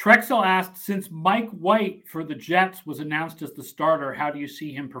 Trexel asked, since Mike White for the Jets was announced as the starter, how do you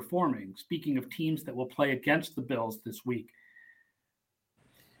see him performing? Speaking of teams that will play against the Bills this week.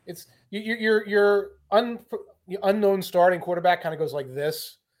 It's your unknown starting quarterback kind of goes like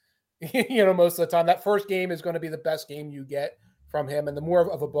this, most of the time. That first game is going to be the best game you get from him, and the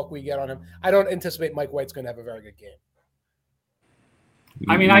more of a book we get on him, I don't anticipate Mike White's going to have a very good game.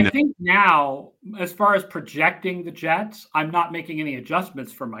 I mean, I think now, as far as projecting the Jets, I'm not making any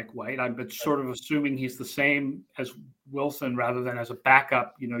adjustments for Mike White. I'm sort of assuming he's the same as Wilson rather than as a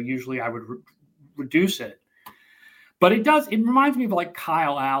backup. Usually I would reduce it. But it reminds me of like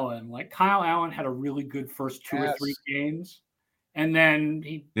Kyle Allen. Like Kyle Allen had a really good first 2 or 3 games. And then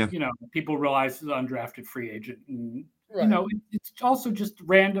people realize he's an undrafted free agent. And, it's also just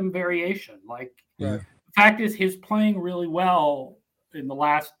random variation. Like the fact is he's playing really well in the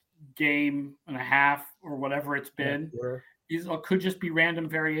last game and a half or whatever it's been. It could just be random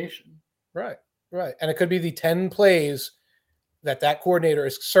variation. Right. And it could be the 10 plays that coordinator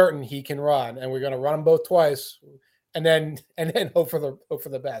is certain he can run. And we're going to run them both twice. And then hope for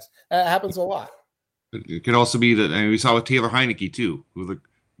the best. That happens a lot. It could also be that we saw with Taylor Heineke too, who looked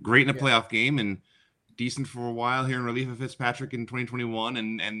great in a playoff game and decent for a while here in relief of Fitzpatrick in 2021,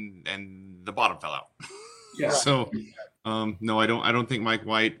 and the bottom fell out. Yeah. So, no, I don't think Mike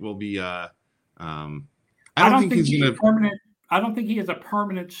White will be. I don't think he's permanent. I don't think he is a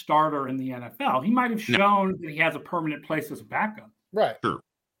permanent starter in the NFL. He might have shown that he has a permanent place as a backup. Right. Sure.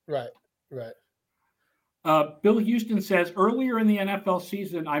 Right. Bill Houston says, earlier in the NFL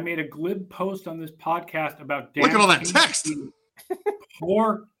season, I made a glib post on this podcast about Dan. Look at all that text.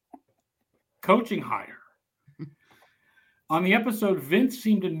 Poor coaching hire. On the episode, Vince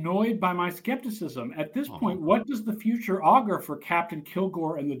seemed annoyed by my skepticism. At this point, what does the future augur for Captain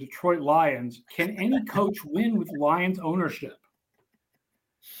Kilgore and the Detroit Lions? Can any coach win with Lions ownership?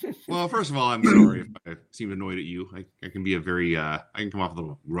 Well, first of all, I'm sorry if I seem annoyed at you. I can be I can come off a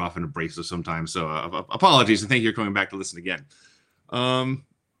little rough and abrasive sometimes. So apologies, and thank you for coming back to listen again.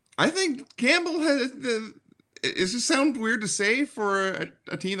 I think Campbell has. It just sound weird to say for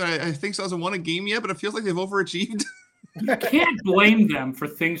a team that I think hasn't won a game yet, but it feels like they've overachieved. You can't blame them for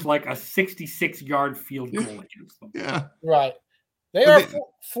things like a 66-yard field goal against them. Yeah, right. They are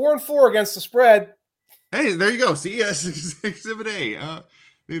 4-4 against the spread. Hey, there you go. See, yes, Exhibit A.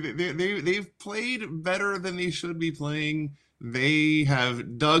 They've played better than they should be playing. They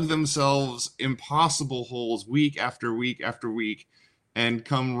have dug themselves impossible holes week after week after week and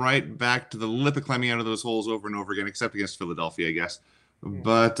come right back to the lip of climbing out of those holes over and over again, except against Philadelphia, I guess.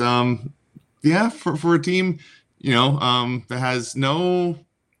 But, for a team, that has they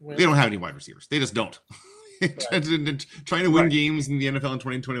don't have any wide receivers. They just don't. Right. Trying to win games in the NFL in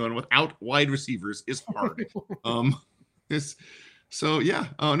 2021 without wide receivers is hard. So yeah,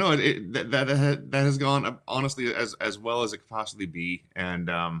 oh no, that has gone honestly as well as it could possibly be, and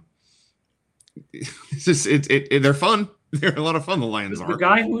it's just they're fun. They're a lot of fun. The Lions The are.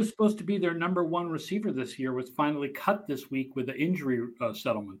 guy who was supposed to be their number one receiver this year was finally cut this week with an injury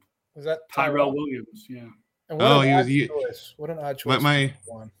settlement. Was that Tyrell Williams? Yeah. And what an odd choice. What an odd choice.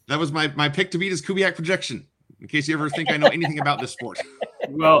 That was my pick to beat his Kubiak projection. In case you ever think I know anything about this sport.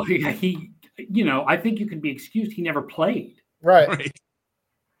 Well, he I think you can be excused. He never played. Right.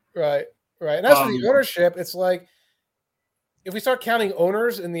 And that's for the ownership. It's like if we start counting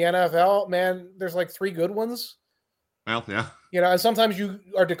owners in the NFL, man, there's like 3 good ones. Well, yeah. And sometimes you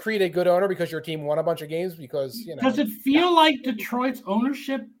are decreed a good owner because your team won a bunch of games because, Does it feel like Detroit's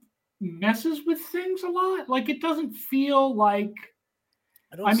ownership messes with things a lot? Like it doesn't feel like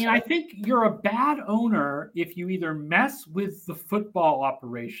I think you're a bad owner if you either mess with the football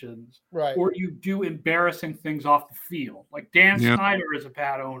operations or you do embarrassing things off the field. Like Dan Snyder is a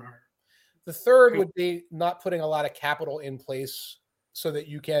bad owner. The third would be not putting a lot of capital in place so that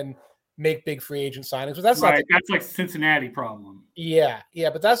you can make big free agent signings. But that's that's like Cincinnati problem. Yeah,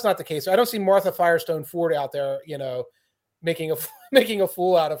 but that's not the case. I don't see Martha Firestone Ford out there, making a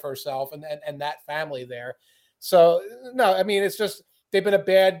fool out of herself and that family there. So no, I mean it's just they've been a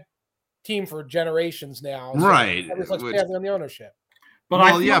bad team for generations now. So right. Let's pass on the ownership. But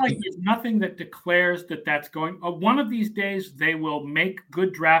I feel like there's nothing that declares that that's going. One of these days, they will make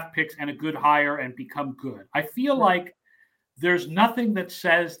good draft picks and a good hire and become good. I feel like there's nothing that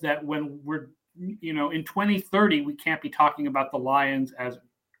says that when we're, in 2030, we can't be talking about the Lions as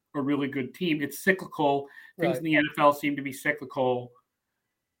a really good team. It's cyclical. Things in the NFL seem to be cyclical.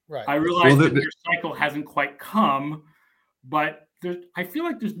 Right. I realize that your cycle hasn't quite come, but I feel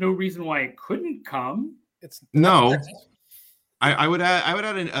like there's no reason why it couldn't come. I would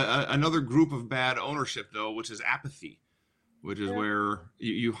add another group of bad ownership though, which is apathy, which is where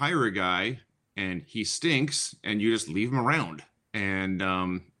you hire a guy and he stinks and you just leave him around. And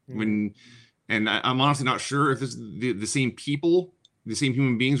I'm honestly not sure if this is the same people, the same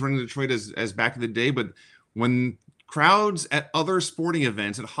human beings running Detroit as back in the day, but when crowds at other sporting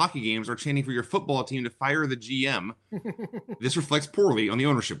events and hockey games are chanting for your football team to fire the GM, this reflects poorly on the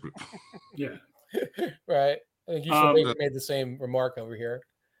ownership group. Yeah. Right. I think Useful Baker made the same remark over here.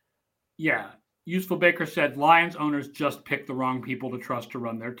 Yeah. Useful Baker said Lions owners just pick the wrong people to trust to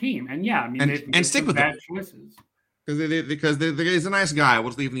run their team. And yeah, I mean, and stick with bad them. Choices. Because he's a nice guy. We'll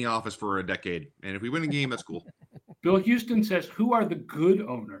just leave him in the office for a decade. And if we win a game, that's cool. Bill Houston says, who are the good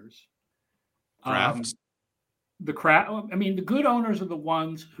owners? Kraft. The good owners are the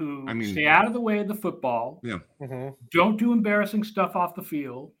ones who stay out of the way of the football. Yeah. Don't do embarrassing stuff off the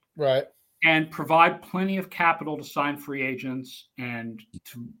field. Right. And provide plenty of capital to sign free agents and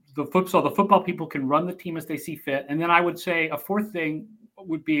so the football people can run the team as they see fit. And then I would say a fourth thing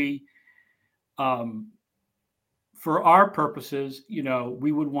would be, for our purposes,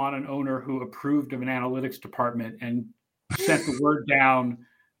 we would want an owner who approved of an analytics department and sent the word down,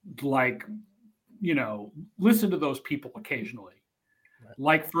 like, listen to those people occasionally. Right.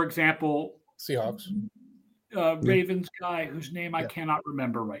 Like, for example, Seahawks. Ravens guy whose name I cannot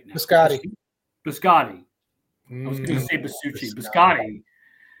remember right now. Biscotti. I was going to say Basucci. Biscotti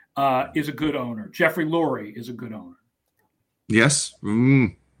is a good owner. Jeffrey Lurie is a good owner. Yes.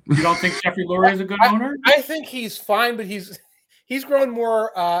 You don't think Jeffrey Lurie is a good owner? I think he's fine, but he's grown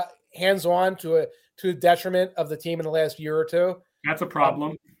more hands-on to a detriment of the team in the last year or two. That's a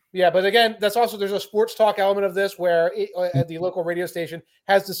problem. Yeah, but again, there's a sports talk element of this where the local radio station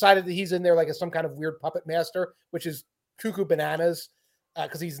has decided that he's in there like as some kind of weird puppet master, which is cuckoo bananas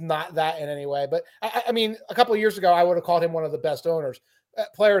because he's not that in any way. But I mean, a couple of years ago, I would have called him one of the best owners.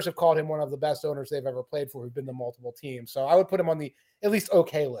 Players have called him one of the best owners they've ever played for who've been to multiple teams. So I would put him on the at least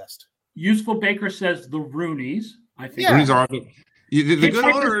okay list. Useful Baker says the Rooneys. I think Rooneys are the good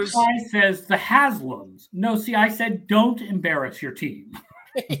owners. Guy says the Haslams. No, see, I said don't embarrass your team.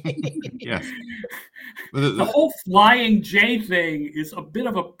 Yes. The whole Flying J thing is a bit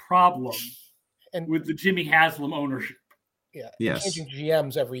of a problem with the Jimmy Haslam ownership. Yeah. Yes. Changing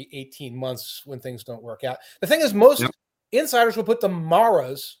GMs every 18 months when things don't work out. The thing is, most insiders will put the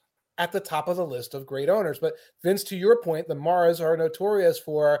Maras at the top of the list of great owners. But Vince, to your point, the Maras are notorious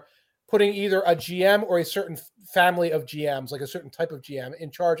for putting either a GM or a certain family of GMs, like a certain type of GM, in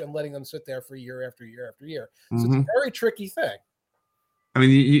charge and letting them sit there for year after year after year. So it's a very tricky thing. I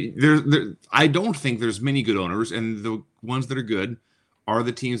mean, I don't think there's many good owners, and the ones that are good are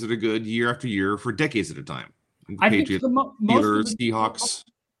the teams that are good year after year for decades at a time. I Patriots, think Steelers, Seahawks.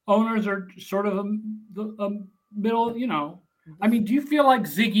 Owners are sort of a middle, I mean, do you feel like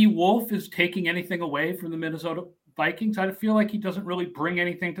Ziggy Wolf is taking anything away from the Minnesota Vikings, I feel like he doesn't really bring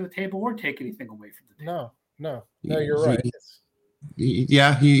anything to the table or take anything away from the table. No, you're right.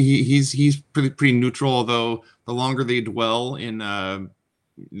 He's pretty neutral. Although the longer they dwell in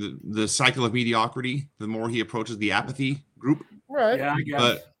the cycle of mediocrity, the more he approaches the apathy group. Right. Yeah, I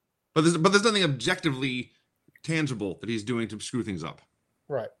guess. But there's nothing objectively tangible that he's doing to screw things up.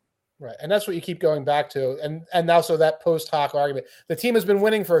 Right. And that's what you keep going back to. And also that post hoc argument. The team has been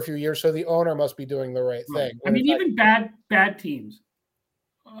winning for a few years, so the owner must be doing the right thing. I mean, even bad teams.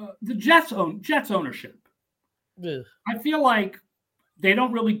 The Jets ownership. Ugh. I feel like they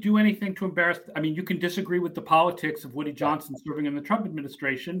don't really do anything to embarrass. I mean, you can disagree with the politics of Woody Johnson serving in the Trump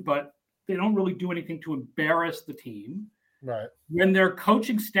administration, but they don't really do anything to embarrass the team. Right. When their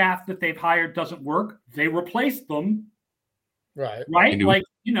coaching staff that they've hired doesn't work, they replace them. Right. Like,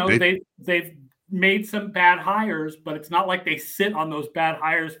 they've made some bad hires, but it's not like they sit on those bad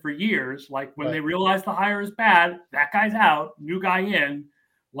hires for years. Like when they realize the hire is bad, that guy's out, new guy in.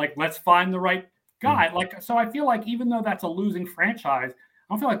 Like, let's find the right guy. Like, so I feel like even though that's a losing franchise,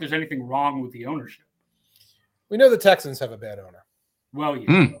 I don't feel like there's anything wrong with the ownership. We know the Texans have a bad owner. Well,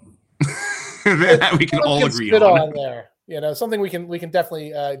 yeah. That we can all agree on there. Something we can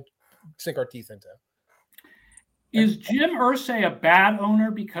definitely sink our teeth into. Is Jim Irsay a bad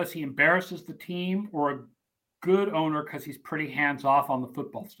owner because he embarrasses the team, or a good owner because he's pretty hands-off on the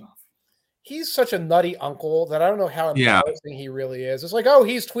football stuff? He's such a nutty uncle that I don't know how embarrassing he really is. It's like, oh,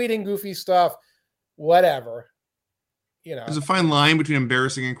 he's tweeting goofy stuff, whatever. There's a fine line between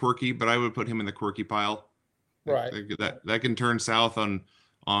embarrassing and quirky, but I would put him in the quirky pile. Right. That can turn south on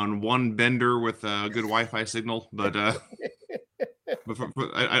one bender with a good Wi-Fi signal, but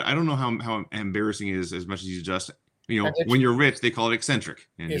I don't know how embarrassing it is as much as you just when you're rich they call it eccentric,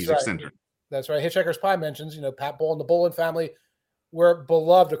 and he's eccentric. That's right. Hitchhiker's Pie mentions Pat Bull and the Bullen family were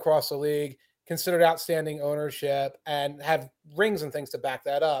beloved across the league, considered outstanding ownership, and have rings and things to back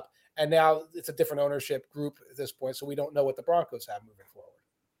that up. And now it's a different ownership group at this point, so we don't know what the Broncos have moving forward.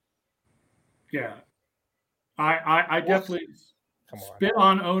 Yeah, I definitely spit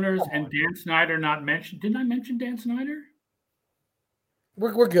on owners and Dan Snyder not mentioned. Didn't I mention Dan Snyder?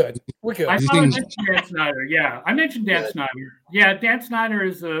 We're good. We're good. I thought I mentioned Dan Snyder. Yeah, I mentioned Dan Snyder. Yeah, Dan Snyder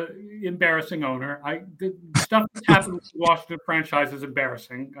is a embarrassing owner. The stuff that's happened with the Washington franchise is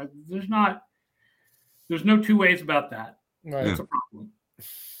embarrassing. There's no two ways about that. Right. That's a problem.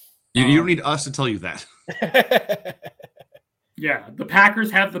 You don't need us to tell you that. Yeah, the Packers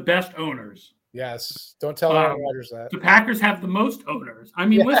have the best owners. Yes, don't tell Aaron Rodgers that. The Packers have the most owners. I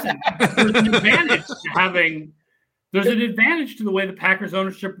mean, listen, there's an advantage to having. There's an advantage to the way the Packers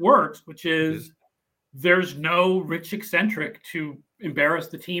ownership works, which is there's no rich eccentric to embarrass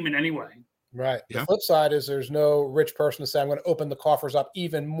the team in any way. Right. Yeah. The flip side is there's no rich person to say, I'm going to open the coffers up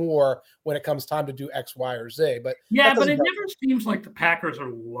even more when it comes time to do X, Y, or Z. But it never seems like the Packers are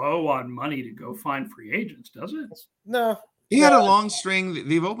low on money to go find free agents, does it? No. He had a long string.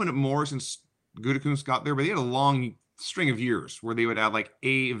 They've opened it more since Gutekunst got there, but they had a long string of years where they would add like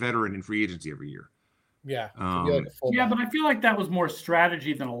a veteran in free agency every year. Yeah. But I feel like that was more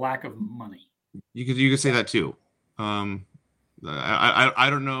strategy than a lack of money. You could say that too. I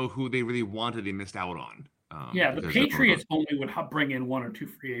don't know who they really wanted. They missed out on. The Patriots only would bring in one or two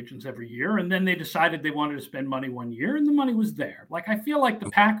free agents every year, and then they decided they wanted to spend money one year, and the money was there. Like, I feel like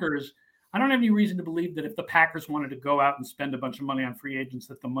the Packers. I don't have any reason to believe that if the Packers wanted to go out and spend a bunch of money on free agents,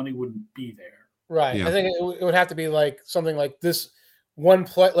 that the money wouldn't be there. Right. Yeah. I think it would have to be like something like this. One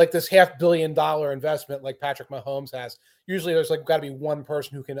play, like this $500 million investment, like Patrick Mahomes has. Usually, there's got to be one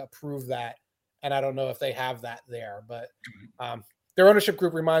person who can approve that, and I don't know if they have that there. But their ownership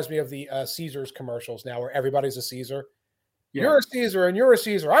group reminds me of the Caesars commercials now, where everybody's a Caesar. Yeah. You're a Caesar, and you're a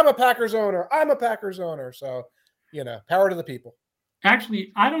Caesar. I'm a Packers owner. I'm a Packers owner. So, power to the people.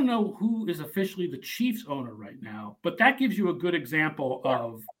 Actually, I don't know who is officially the Chiefs owner right now, but that gives you a good example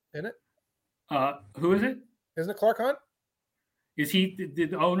of. Isn't it? Who is it? Isn't it Clark Hunt? Is he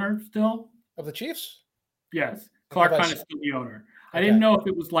the owner still? Of the Chiefs? Yes. Clark Hunt is still the owner. Okay. I didn't know if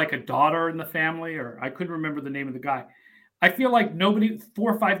it was like a daughter in the family, or I couldn't remember the name of the guy. I feel like 4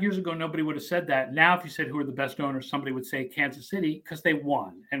 or 5 years ago, nobody would have said that. Now, if you said who are the best owners, somebody would say Kansas City because they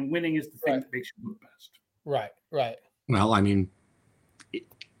won. And winning is the thing that makes you look best. Right. Well, I mean,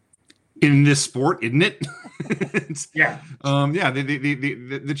 in this sport, isn't it? Yeah.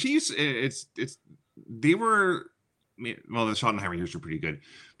 The Chiefs, they were. Well, the Schottenheimer years were pretty good,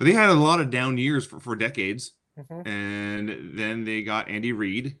 but they had a lot of down years for decades. Mm-hmm. And then they got Andy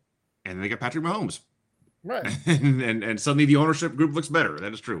Reid, and they got Patrick Mahomes. Right. and suddenly the ownership group looks better.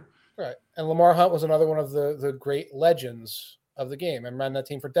 That is true. Right. And Lamar Hunt was another one of the great legends of the game and ran that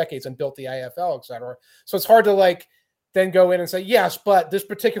team for decades and built the AFL, et cetera. So it's hard to like then go in and say, yes, but this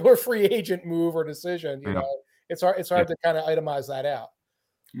particular free agent move or decision, you know, it's hard to kind of itemize that out.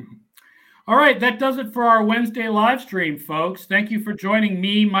 Mm-hmm. All right, that does it for our Wednesday live stream, folks. Thank you for joining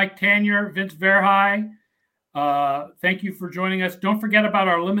me, Mike Tanier, Vince Verhey. Thank you for joining us. Don't forget about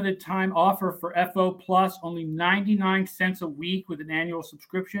our limited time offer for FO Plus, only 99 cents a week with an annual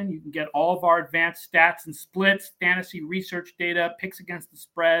subscription. You can get all of our advanced stats and splits, fantasy research data, picks against the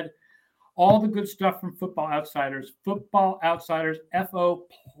spread, all the good stuff from Football Outsiders. Football Outsiders FO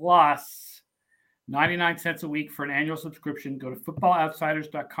Plus, 99 cents a week for an annual subscription. Go to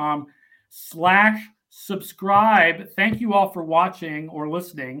footballoutsiders.com/subscribe. Thank you all for watching or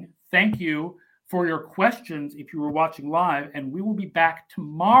listening. Thank you for your questions if you were watching live, and we will be back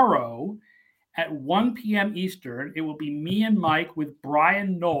tomorrow at 1 p.m. Eastern. It will be me and Mike with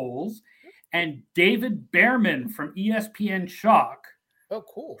Brian Knowles and David Behrman from ESPN Chalk. Oh,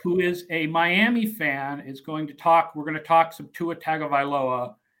 cool. Who is a Miami fan, is going to talk. We're going to talk some Tua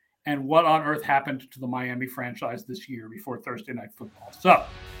Tagovailoa and what on earth happened to the Miami franchise this year before Thursday Night Football. So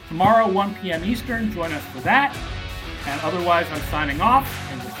tomorrow, 1 p.m. Eastern, join us for that. And otherwise, I'm signing off,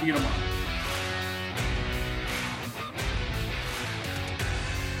 and we'll see you tomorrow.